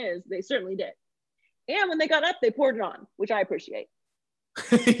 10% is, they certainly did. And when they got up, they poured it on, which I appreciate.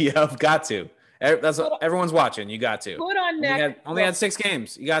 You've got to. That's what everyone's watching. You got to. Put on neck. Only had 6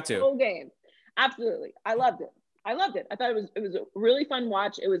 games. You got to. Whole game. Absolutely. I loved it. I thought it was a really fun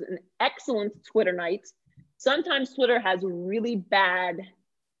watch. It was an excellent Twitter night. Sometimes Twitter has really bad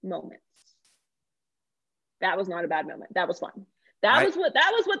moments. That was not a bad moment. That was fun. That was what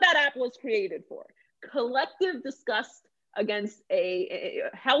that app was created for. Collective disgust against a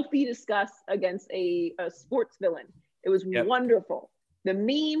healthy disgust against a sports villain. It was wonderful. The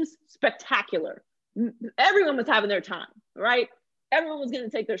memes, spectacular. Everyone was having their time, right? Everyone was going to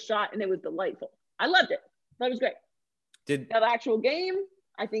take their shot, and it was delightful. I loved it. That was great. The actual game,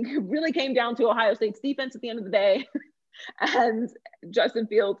 I think it really came down to Ohio State's defense at the end of the day and Justin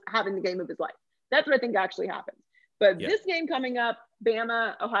Fields having the game of his life. That's what I think actually happened. But this game coming up,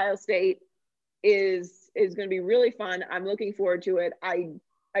 Bama, Ohio State, is going to be really fun. I'm looking forward to it. I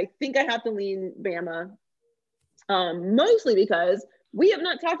think I have to lean Bama, mostly because we have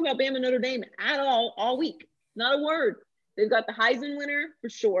not talked about Bama Notre Dame at all week. Not a word. They've got the Heisman winner for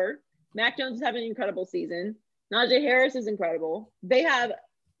sure. Mac Jones is having an incredible season. Najee Harris is incredible. They have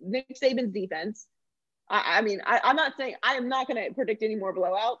Nick Saban's defense. I'm not saying I am not going to predict any more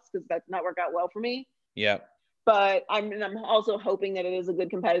blowouts because that's not worked out well for me. Yeah. But I'm also hoping that it is a good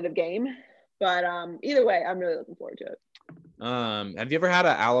competitive game. But either way, I'm really looking forward to it. Have you ever had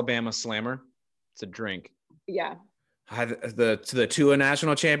an Alabama Slammer? It's a drink. Yeah. The Tua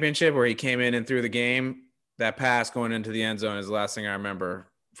national championship where he came in and threw the game. That pass going into the end zone is the last thing I remember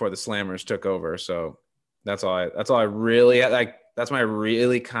before the Slammers took over. So that's all I really like. That's my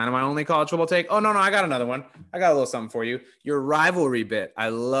only college football take. Oh, no, I got another one. I got a little something for you. Your rivalry bit. I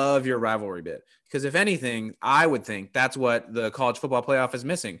love your rivalry bit because if anything, I would think that's what the college football playoff is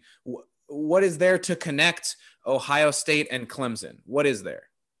missing. What is there to connect Ohio State and Clemson? What is there?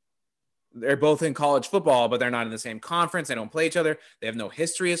 They're both in college football, but they're not in the same conference. They don't play each other. They have no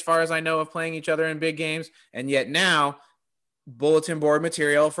history, as far as I know, of playing each other in big games. And yet now, bulletin board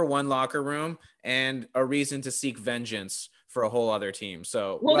material for one locker room and a reason to seek vengeance for a whole other team.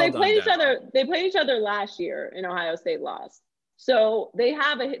 So they played each other. They played each other last year, and Ohio State lost. So they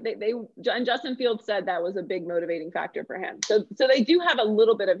have and Justin Fields said that was a big motivating factor for him. So they do have a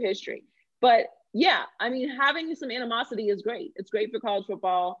little bit of history, but yeah, having some animosity is great. It's great for college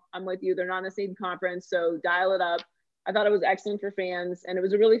football. I'm with you. They're not in the same conference, so dial it up. I thought it was excellent for fans, and it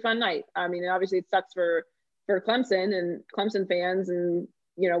was a really fun night. Obviously it sucks for Clemson and Clemson fans, and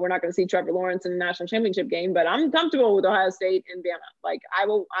we're not going to see Trevor Lawrence in the national championship game, but I'm comfortable with Ohio State and Bama. Like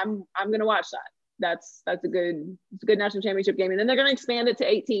I'm going to watch that. That's a good national championship game. And then they're going to expand it to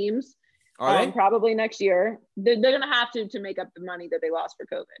 8 teams. Probably next year. They're going to have to make up the money that they lost for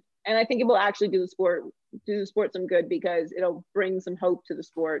COVID. And I think it will actually do the sport some good because it'll bring some hope to the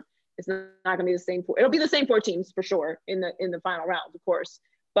sport. It's not going to be the same. It'll be the same 4 teams for sure in the final round, of course,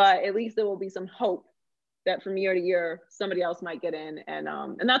 but at least there will be some hope that from year to year, somebody else might get in. And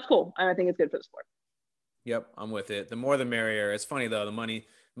that's cool. And I think it's good for the sport. Yep. I'm with it. The more, the merrier. It's funny though, the money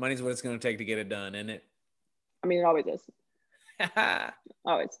Money's what it's going to take to get it done, isn't it? I mean, it always is.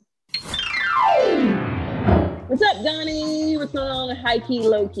 Always. What's up, Donnie? What's going on high key,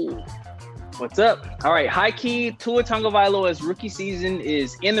 low key? What's up? All right, high key, Tua Tagovailoa's rookie season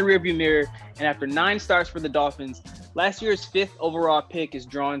is in the rearview mirror, and after 9 starts for the Dolphins, last year's 5th overall pick is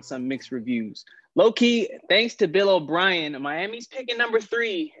drawing some mixed reviews. Low key, thanks to Bill O'Brien, Miami's picking number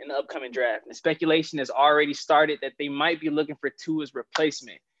 3 in the upcoming draft. And speculation has already started that they might be looking for Tua's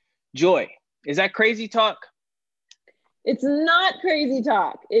replacement. Joy, is that crazy talk? It's not crazy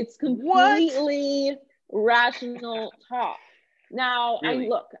talk. It's completely rational talk. Now,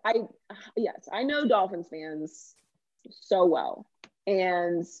 Really? I know Dolphins fans so well,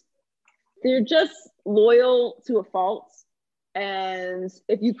 and they're just loyal to a fault. And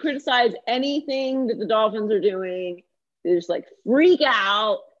if you criticize anything that the Dolphins are doing, they just like freak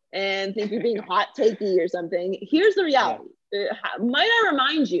out and think you're being hot takey or something. Here's the reality. Might I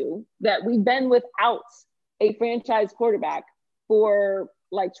remind you that we've been without a franchise quarterback for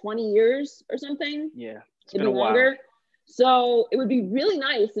like 20 years or something? Yeah, it's Maybe been a longer. while. So it would be really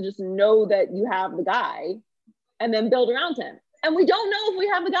nice to just know that you have the guy and then build around him. And we don't know if we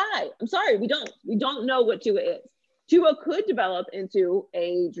have the guy. I'm sorry, we don't. We don't know what Tua is. Tua could develop into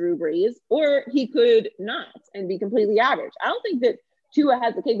a Drew Brees, or he could not and be completely average. I don't think that Tua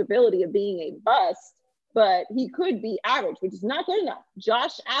has the capability of being a bust, but he could be average, which is not good enough.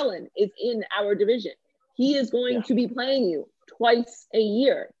 Josh Allen is in our division. He is going to be playing you twice a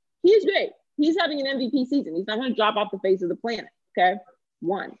year. He is great. He's having an MVP season. He's not going to drop off the face of the planet, okay?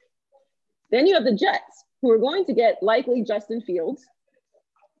 1. Then you have the Jets, who are going to get likely Justin Fields,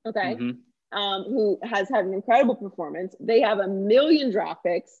 okay? Who has had an incredible performance. They have 1 million draft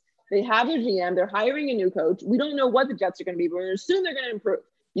picks. They have their GM. They're hiring a new coach. We don't know what the Jets are going to be, but we're going to assume they're going to improve.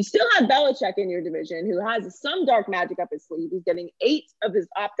 You still have Belichick in your division, who has some dark magic up his sleeve. He's getting 8 of his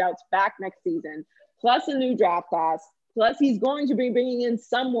opt-outs back next season, plus a new draft class. Plus, he's going to be bringing in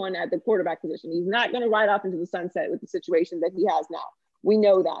someone at the quarterback position. He's not going to ride off into the sunset with the situation that he has now. We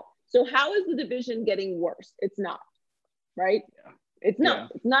know that. So how is the division getting worse? It's not, right? Yeah. It's not. Yeah.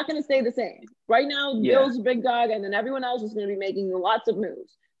 It's not going to stay the same. Right now, Bill's a big dog, and then everyone else is going to be making lots of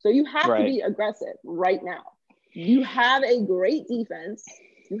moves. So you have to be aggressive right now. You have a great defense.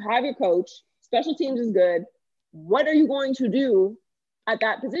 You have your coach. Special teams is good. What are you going to do at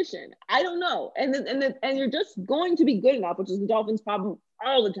that position? I don't know. And you're just going to be good enough, which is the Dolphins' problem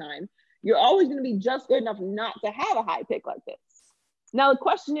all the time. You're always going to be just good enough not to have a high pick like this. Now, the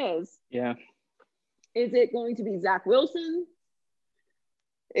question is, is it going to be Zach Wilson?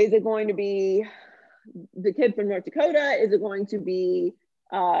 Is it going to be the kid from North Dakota? Is it going to be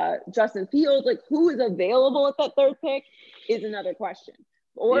Justin Fields? Like, who is available at that 3rd pick is another question.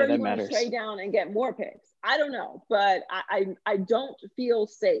 Or are you going to trade down and get more picks? I don't know, but I don't feel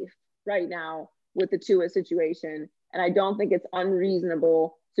safe right now with the Tua situation, and I don't think it's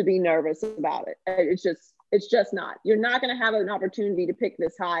unreasonable to be nervous about it. It's just not. You're not going to have an opportunity to pick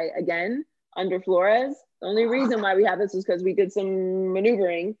this high again under Flores. The only reason why we have this is because we did some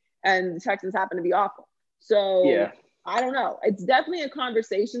maneuvering, and the Texans happen to be awful. So I don't know. It's definitely a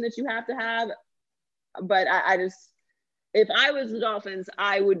conversation that you have to have, but I just. If I was the Dolphins,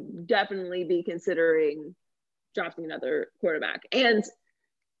 I would definitely be considering drafting another quarterback. And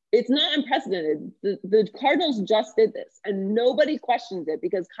it's not unprecedented. The Cardinals just did this, and nobody questions it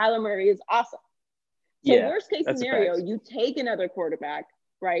because Kyler Murray is awesome. So worst case scenario, you take another quarterback,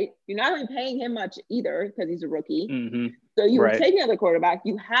 right? You're not only paying him much either because he's a rookie. So you would take another quarterback.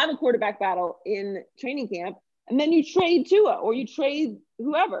 You have a quarterback battle in training camp, and then you trade Tua or you trade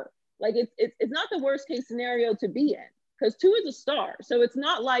whoever. Like it's not the worst case scenario to be in. Because Tua is a star. So it's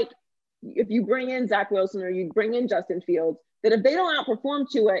not like if you bring in Zach Wilson or you bring in Justin Fields, that if they don't outperform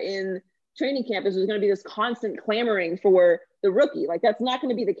Tua in training camp, there's going to be this constant clamoring for the rookie. Like, that's not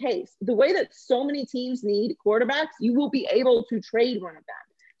going to be the case. The way that so many teams need quarterbacks, you will be able to trade one of them.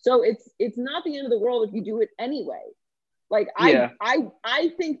 So it's not the end of the world if you do it anyway. Like,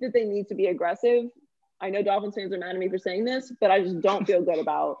 I think that they need to be aggressive. I know Dolphins fans are mad at me for saying this, but I just don't feel good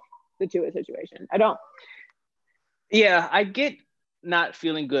about the Tua situation. I don't. Yeah, I get not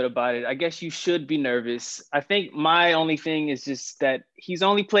feeling good about it. I guess you should be nervous. I think my only thing is just that he's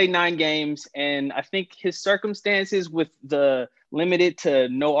only played 9 games, and I think his circumstances with the limited to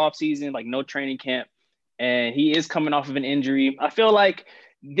no offseason, like no training camp, and he is coming off of an injury. I feel like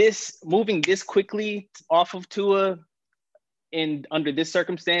moving this quickly off of Tua under this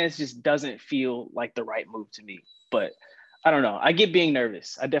circumstance just doesn't feel like the right move to me. But I don't know. I get being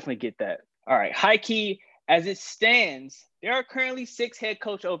nervous. I definitely get that. All right, high key. As it stands, there are currently 6 head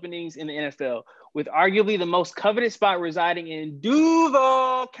coach openings in the NFL, with arguably the most coveted spot residing in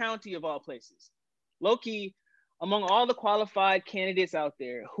Duval County of all places. Low-key, among all the qualified candidates out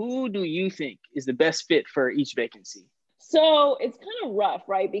there, who do you think is the best fit for each vacancy? So it's kind of rough,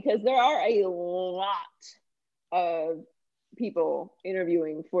 right? Because there are a lot of people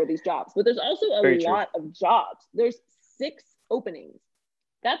interviewing for these jobs, but there's also a lot of jobs. There's 6 openings.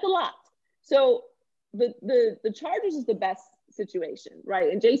 That's a lot. So the Chargers is the best situation,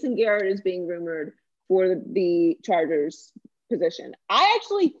 right? And Jason Garrett is being rumored for the Chargers position. I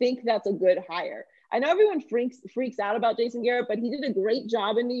actually think that's a good hire. I know everyone freaks out about Jason Garrett, but he did a great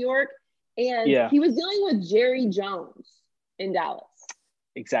job in New York, and he was dealing with Jerry Jones in Dallas.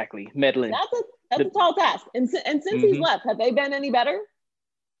 Exactly, meddling. That's a tall task. And since he's left, have they been any better?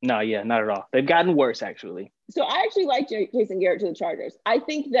 No, not at all. They've gotten worse, actually. So I actually like Jason Garrett to the Chargers. I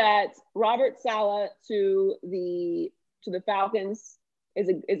think that Robert Saleh to the Falcons is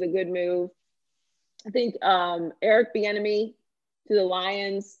a good move. I think Eric Bieniemy to the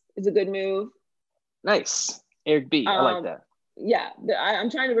Lions is a good move. Nice. Eric B. I like that. Yeah. I'm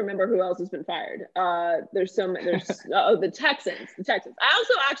trying to remember who else has been fired. There's the Texans. I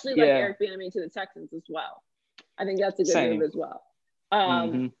also actually like Eric Bieniemy to the Texans as well. I think that's a good move as well.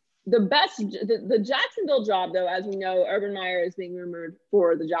 The Jacksonville job, though, as we know, Urban Meyer is being rumored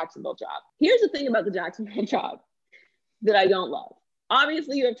for the Jacksonville job. Here's the thing about the Jacksonville job that I don't love.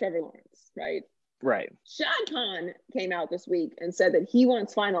 Obviously, you have Trevor Lawrence, right? Right. Shad Khan came out this week and said that he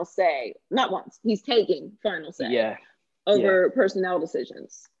wants final say. Not once. He's taking final say over personnel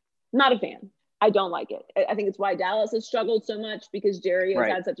decisions. Not a fan. I don't like it. I think it's why Dallas has struggled so much, because Jerry has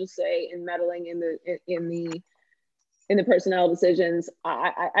had such a say in meddling in the personnel decisions.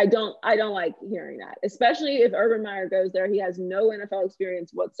 I don't like hearing that, especially if Urban Meyer goes there. He has no NFL experience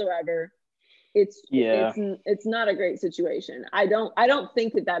whatsoever. It's not a great situation. I don't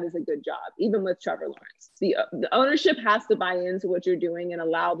think that is a good job, even with Trevor Lawrence. The ownership has to buy into what you're doing and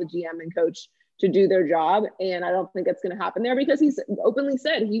allow the GM and coach to do their job. And I don't think that's going to happen there, because he's openly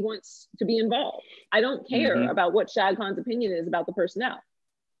said he wants to be involved. I don't care about what Shad Khan's opinion is about the personnel.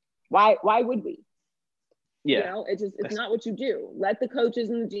 Why would we? Yeah. You know, it's not what you do. Let the coaches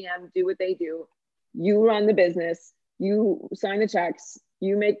and the GM do what they do. You run the business, you sign the checks,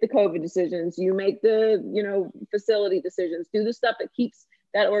 you make the COVID decisions, you make the, facility decisions, do the stuff that keeps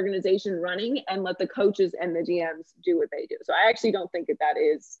that organization running, and let the coaches and the GMs do what they do. So I actually don't think that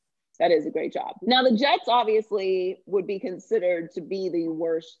is a great job. Now, the Jets obviously would be considered to be the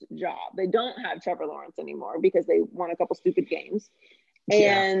worst job. They don't have Trevor Lawrence anymore because they won a couple stupid games.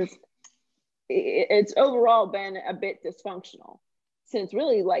 And it's overall been a bit dysfunctional since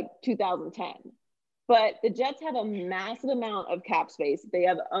really like 2010. But the Jets have a massive amount of cap space. They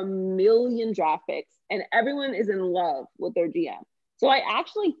have 1 million draft picks, and everyone is in love with their GM. So I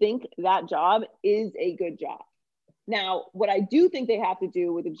actually think that job is a good job. Now, what I do think they have to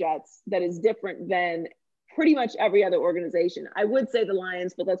do with the Jets that is different than pretty much every other organization, I would say the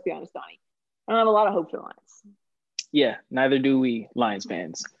Lions, but let's be honest, Donnie, I don't have a lot of hope for the Lions. Yeah, neither do we, Lions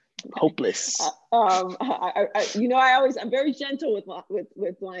fans. Hopeless. I'm very gentle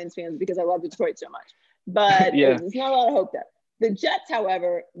with Lions fans because I love Detroit so much, but there's not a lot of hope there. The Jets,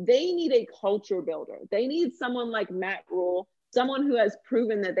 however, they need a culture builder. They need someone like Matt Rule, someone who has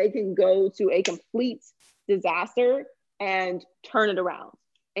proven that they can go to a complete disaster and turn it around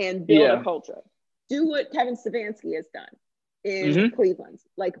and build a culture. Do what Kevin Stefanski has done in Cleveland,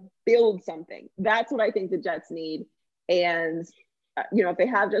 like build something. That's what I think the Jets need. And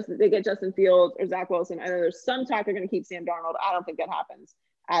if they get Justin Fields or Zach Wilson, I know there's some talk they're going to keep Sam Darnold. I don't think that happens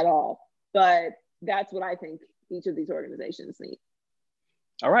at all. But that's what I think each of these organizations need.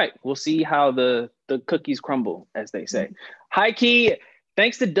 All right. We'll see how the cookies crumble, as they say. High key,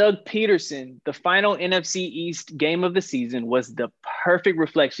 thanks to Doug Peterson, the final NFC East game of the season was the perfect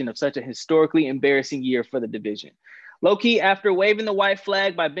reflection of such a historically embarrassing year for the division. Low-key, after waving the white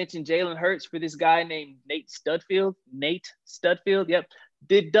flag by benching Jalen Hurts for this guy named Nate Studfield, yep.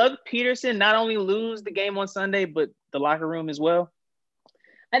 Did Doug Peterson not only lose the game on Sunday, but the locker room as well?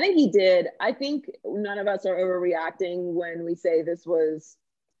 I think he did. I think none of us are overreacting when we say this was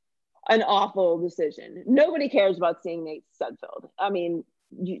an awful decision. Nobody cares about seeing Nate Studfield. I mean,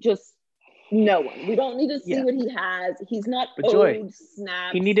 no one. We don't need to see what he has. He's not owed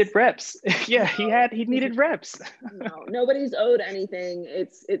snaps. He needed reps. He needed reps. No, nobody's owed anything.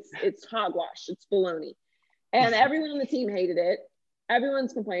 It's hogwash. It's baloney. And everyone on the team hated it.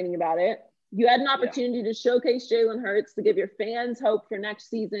 Everyone's complaining about it. You had an opportunity to showcase Jalen Hurts, to give your fans hope for next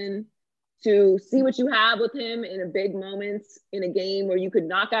season, to see what you have with him in a big moment in a game where you could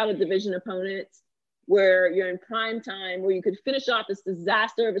knock out a division opponent. where you're in prime time, where you could finish off this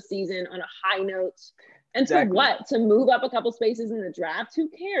disaster of a season on a high note. And Exactly. to what? To move up a couple spaces in the draft? Who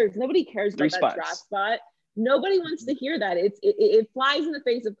cares? Nobody cares about that draft spot. Nobody wants to hear that. It flies in the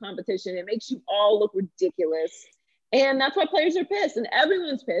face of competition. It makes you all look ridiculous. And that's why players are pissed, and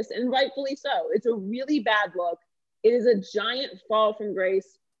everyone's pissed, and rightfully so. It's a really bad look. It is a giant fall from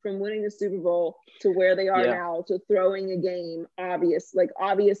grace from winning the Super Bowl to where they are now, to throwing a game,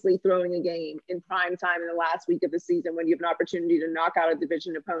 obviously throwing a game in prime time in the last week of the season when you have an opportunity to knock out a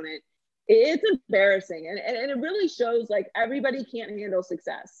division opponent. It's embarrassing. And it really shows like everybody can't handle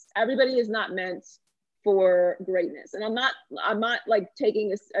success. Everybody is not meant for greatness. And I'm not like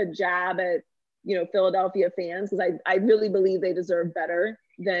taking a jab at, Philadelphia fans, because I really believe they deserve better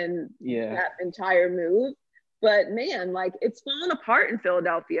than that entire move. But man, like, it's fallen apart in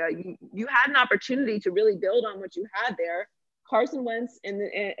Philadelphia. You had an opportunity to really build on what you had there. Carson Wentz and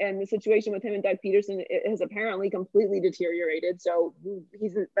the situation with him and Doug Peterson has apparently completely deteriorated. So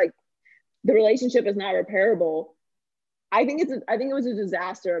he's like, the relationship is not repairable. I think it was a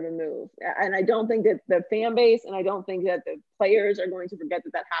disaster of a move. And I don't think that the fan base, and I don't think that the players are going to forget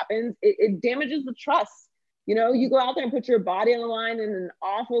that happens. It damages the trust. You go out there and put your body on the line in an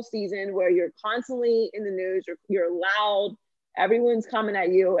awful season where you're constantly in the news, you're loud, everyone's coming at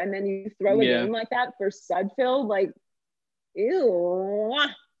you, and then you throw a game like that for Sudfeld, like, ew,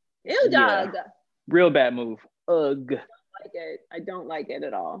 dog. Real bad move. Ugh. I don't like it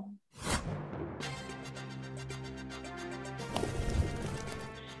at all.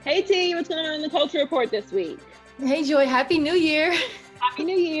 Hey T, what's going on in the Culture Report this week? Hey Joy, Happy New Year. Happy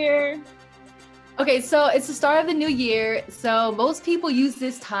New Year. Okay, so it's the start of the new year. So most people use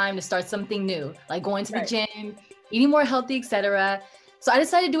this time to start something new, like going to the gym, eating more healthy, etc. So I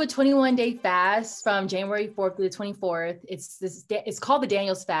decided to do a 21-day fast from January 4th to the 24th. It's called the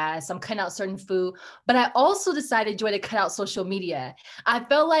Daniel's Fast. I'm cutting out certain food, but I also decided, Joy, to cut out social media. I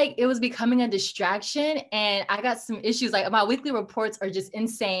felt like it was becoming a distraction, and I got some issues. Like, my weekly reports are just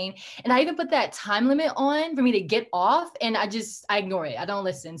insane. And I even put that time limit on for me to get off, and I ignore it. I don't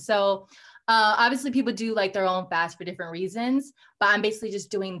listen. So obviously people do like their own fast for different reasons, but I'm basically just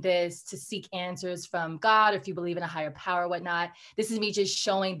doing this to seek answers from God, or if you believe in a higher power, whatnot. This is me just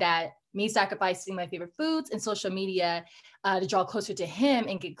showing that me sacrificing my favorite foods and social media to draw closer to him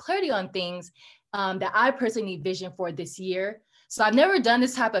and get clarity on things that I personally need vision for this year. So I've never done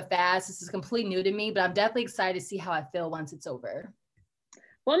this type of fast. This is completely new to me, but I'm definitely excited to see how I feel once it's over.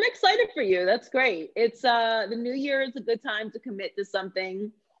 Well, I'm excited for you. That's great. It's the new year is a good time to commit to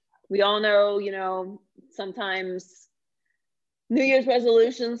something. We all know, sometimes New Year's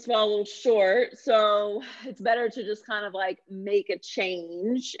resolutions fall a little short. So it's better to just kind of like make a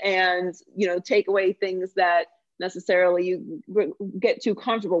change and, take away things that necessarily you get too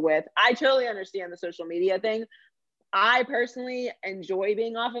comfortable with. I totally understand the social media thing. I personally enjoy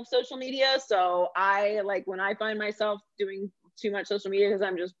being off of social media. So I like, when I find myself doing too much social media because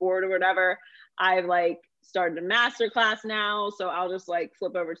I'm just bored or whatever, I've like started a master class now. So I'll just like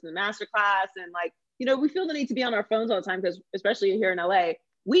flip over to the master class, and like, we feel the need to be on our phones all the time because especially here in LA,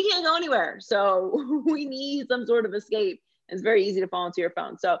 we can't go anywhere. So we need some sort of escape. It's very easy to fall into your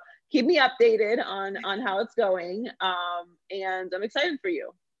phone. So keep me updated on how it's going. And I'm excited for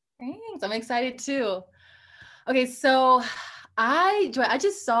you. Thanks. I'm excited too. Okay. So I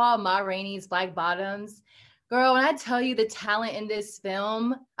just saw Ma Rainey's Black Bottoms. Girl, when I tell you the talent in this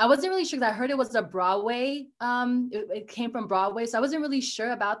film, I wasn't really sure because I heard it was a Broadway. It came from Broadway. So I wasn't really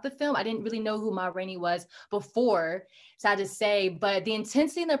sure about the film. I didn't really know who Ma Rainey was before, sad to say. But the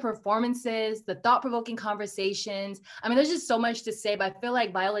intensity in the performances, the thought-provoking conversations, I mean, there's just so much to say. But I feel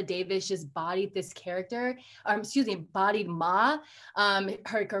like Viola Davis just bodied this character, bodied Ma.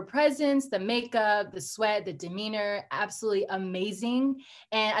 Her presence, the makeup, the sweat, the demeanor, absolutely amazing.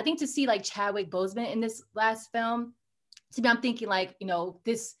 And I think to see like Chadwick Boseman in this last film, to me, I'm thinking like,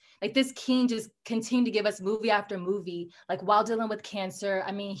 this king just continued to give us movie after movie, like while dealing with cancer.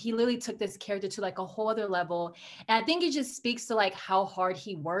 I mean, he literally took this character to like a whole other level. And I think it just speaks to like how hard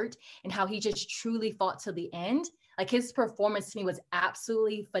he worked and how he just truly fought to the end. Like his performance to me was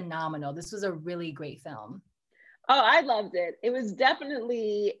absolutely phenomenal. This was a really great film. Oh, I loved it. It was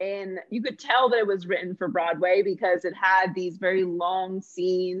definitely you could tell that it was written for Broadway because it had these very long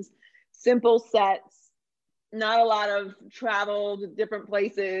scenes, simple sets, not a lot of travel to different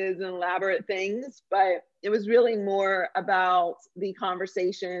places and elaborate things, but it was really more about the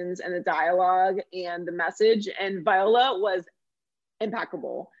conversations and the dialogue and the message. And Viola was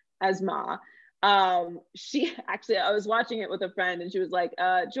impeccable as Ma. She actually, I was watching it with a friend and she was like,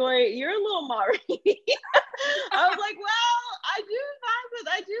 Joy, you're a little Ma Rainey. I was like, well,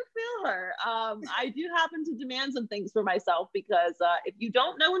 I do feel her. I do happen to demand some things for myself because if you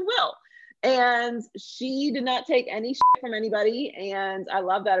don't, no one will. And she did not take any shit from anybody. And I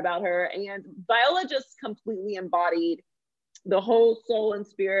love that about her. And Viola just completely embodied the whole soul and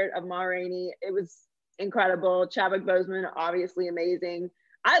spirit of Ma Rainey. It was incredible. Chadwick Boseman, obviously amazing.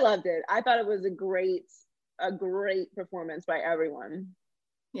 I loved it. I thought it was a great performance by everyone.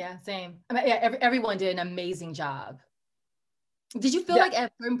 Yeah, same. I mean, yeah, everyone did an amazing job. Did you feel like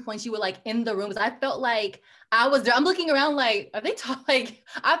at certain points you were like in the room? Because I felt like I was there. I'm looking around like, are they talking? Like,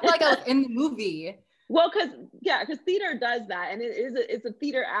 I feel like I was in the movie. Well, because theater does that, and it's a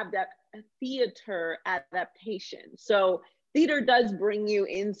theater adaptation. So theater does bring you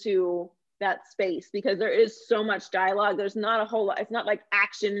into that space because there is so much dialogue. There's not a whole lot. It's not like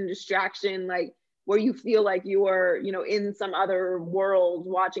action and distraction, like where you feel like you are, you know, in some other world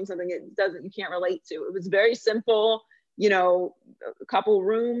watching something you can't relate to. It was very simple, you know, a couple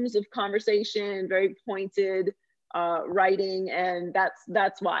rooms of conversation, very pointed writing, and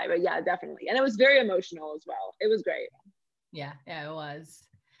that's why. But yeah, definitely. And it was very emotional as well. It was great. Yeah, it was.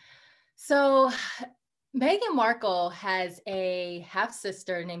 So Meghan Markle has a half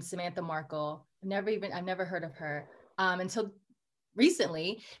sister named Samantha Markle. I've never heard of her until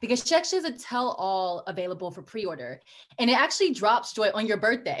recently, because she actually has a tell-all available for pre-order, and it actually drops, Joy, on your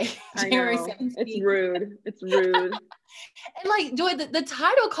birthday. January 17th. It's rude. And like, Joy, the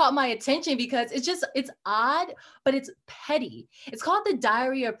title caught my attention because it's odd, but it's petty. It's called The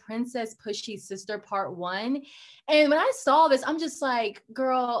Diary of Princess Pushy Sister Part 1. And when I saw this, I'm just like,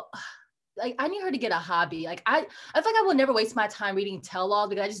 girl, like, I need her to get a hobby. Like, I feel like I will never waste my time reading tell-alls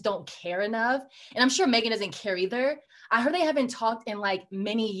because I just don't care enough. And I'm sure Meghan doesn't care either. I heard they haven't talked in like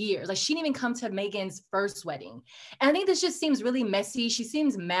many years. Like, she didn't even come to Meghan's first wedding. And I think this just seems really messy. She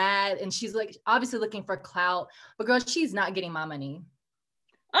seems mad, and she's like obviously looking for clout, but girl, she's not getting my money.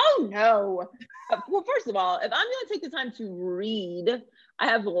 Oh no. Well, first of all, if I'm going to take the time to read, I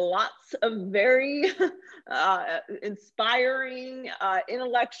have lots of very inspiring,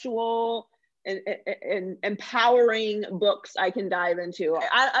 intellectual, and empowering books I can dive into.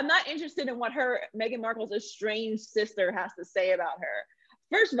 I'm not interested in what Meghan Markle's estranged sister has to say about her.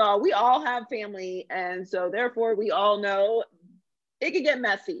 First of all, we all have family, and so therefore we all know it could get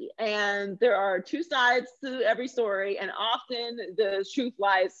messy, and there are two sides to every story, and often the truth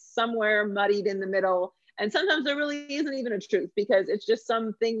lies somewhere muddied in the middle. And sometimes there really isn't even a truth because it's just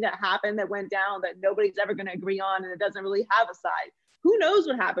something that happened that went down that nobody's ever going to agree on, and it doesn't really have a side. Who knows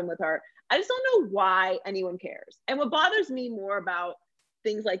what happened with her? I just don't know why anyone cares. And what bothers me more about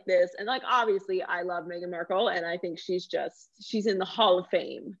things like this, and like, obviously I love Meghan Markle, and I think she's in the Hall of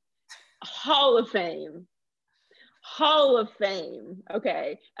Fame.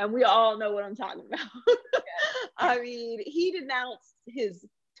 Okay. And we all know what I'm talking about. I mean, he denounced his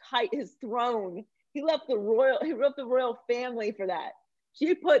throne. He left the royal family for that.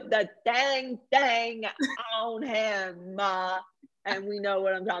 She put the dang on him. And we know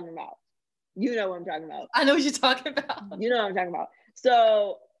what I'm talking about. You know what I'm talking about. I know what you're talking about. You know what I'm talking about.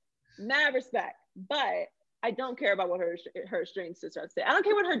 So, mad respect, but I don't care about what her estranged sister has to say. I don't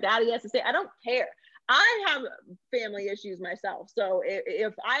care what her daddy has to say. I don't care. I have family issues myself. So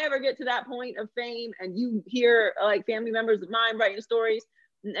if I ever get to that point of fame and you hear like family members of mine writing stories,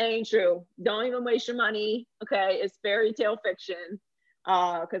 it ain't true. Don't even waste your money. Okay, it's fairy tale fiction.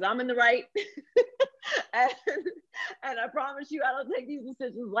 Because I'm in the right. and I promise you, I don't take these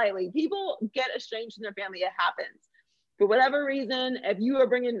decisions lightly. People get estranged from their family. It happens. For whatever reason, if you are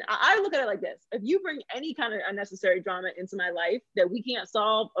bringing, I look at it like this. If you bring any kind of unnecessary drama into my life that we can't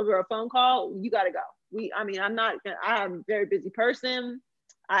solve over a phone call, you got to go. I'm a very busy person.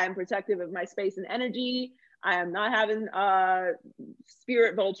 I'm protective of my space and energy. I am not having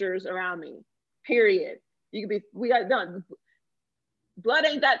spirit vultures around me, period. We got done. Blood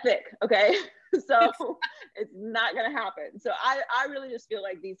ain't that thick, okay? So it's not gonna happen. So I really just feel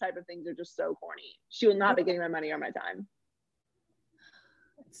like these type of things are just so corny. She will not be getting my money or my time.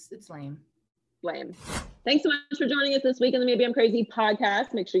 It's lame. Lame. Thanks so much for joining us this week in the Maybe I'm Crazy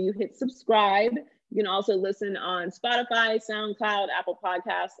podcast. Make sure you hit subscribe. You can also listen on Spotify, SoundCloud, Apple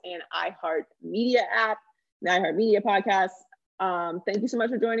Podcasts, and iHeartMedia app, the iHeartMedia podcast. Thank you so much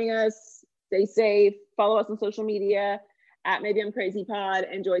for joining us. Stay safe. Follow us on social media at Maybe I'm Crazy Pod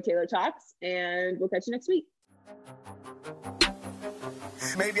and Joy Taylor Talks, and we'll catch you next week.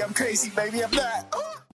 Maybe I'm crazy, maybe I'm not.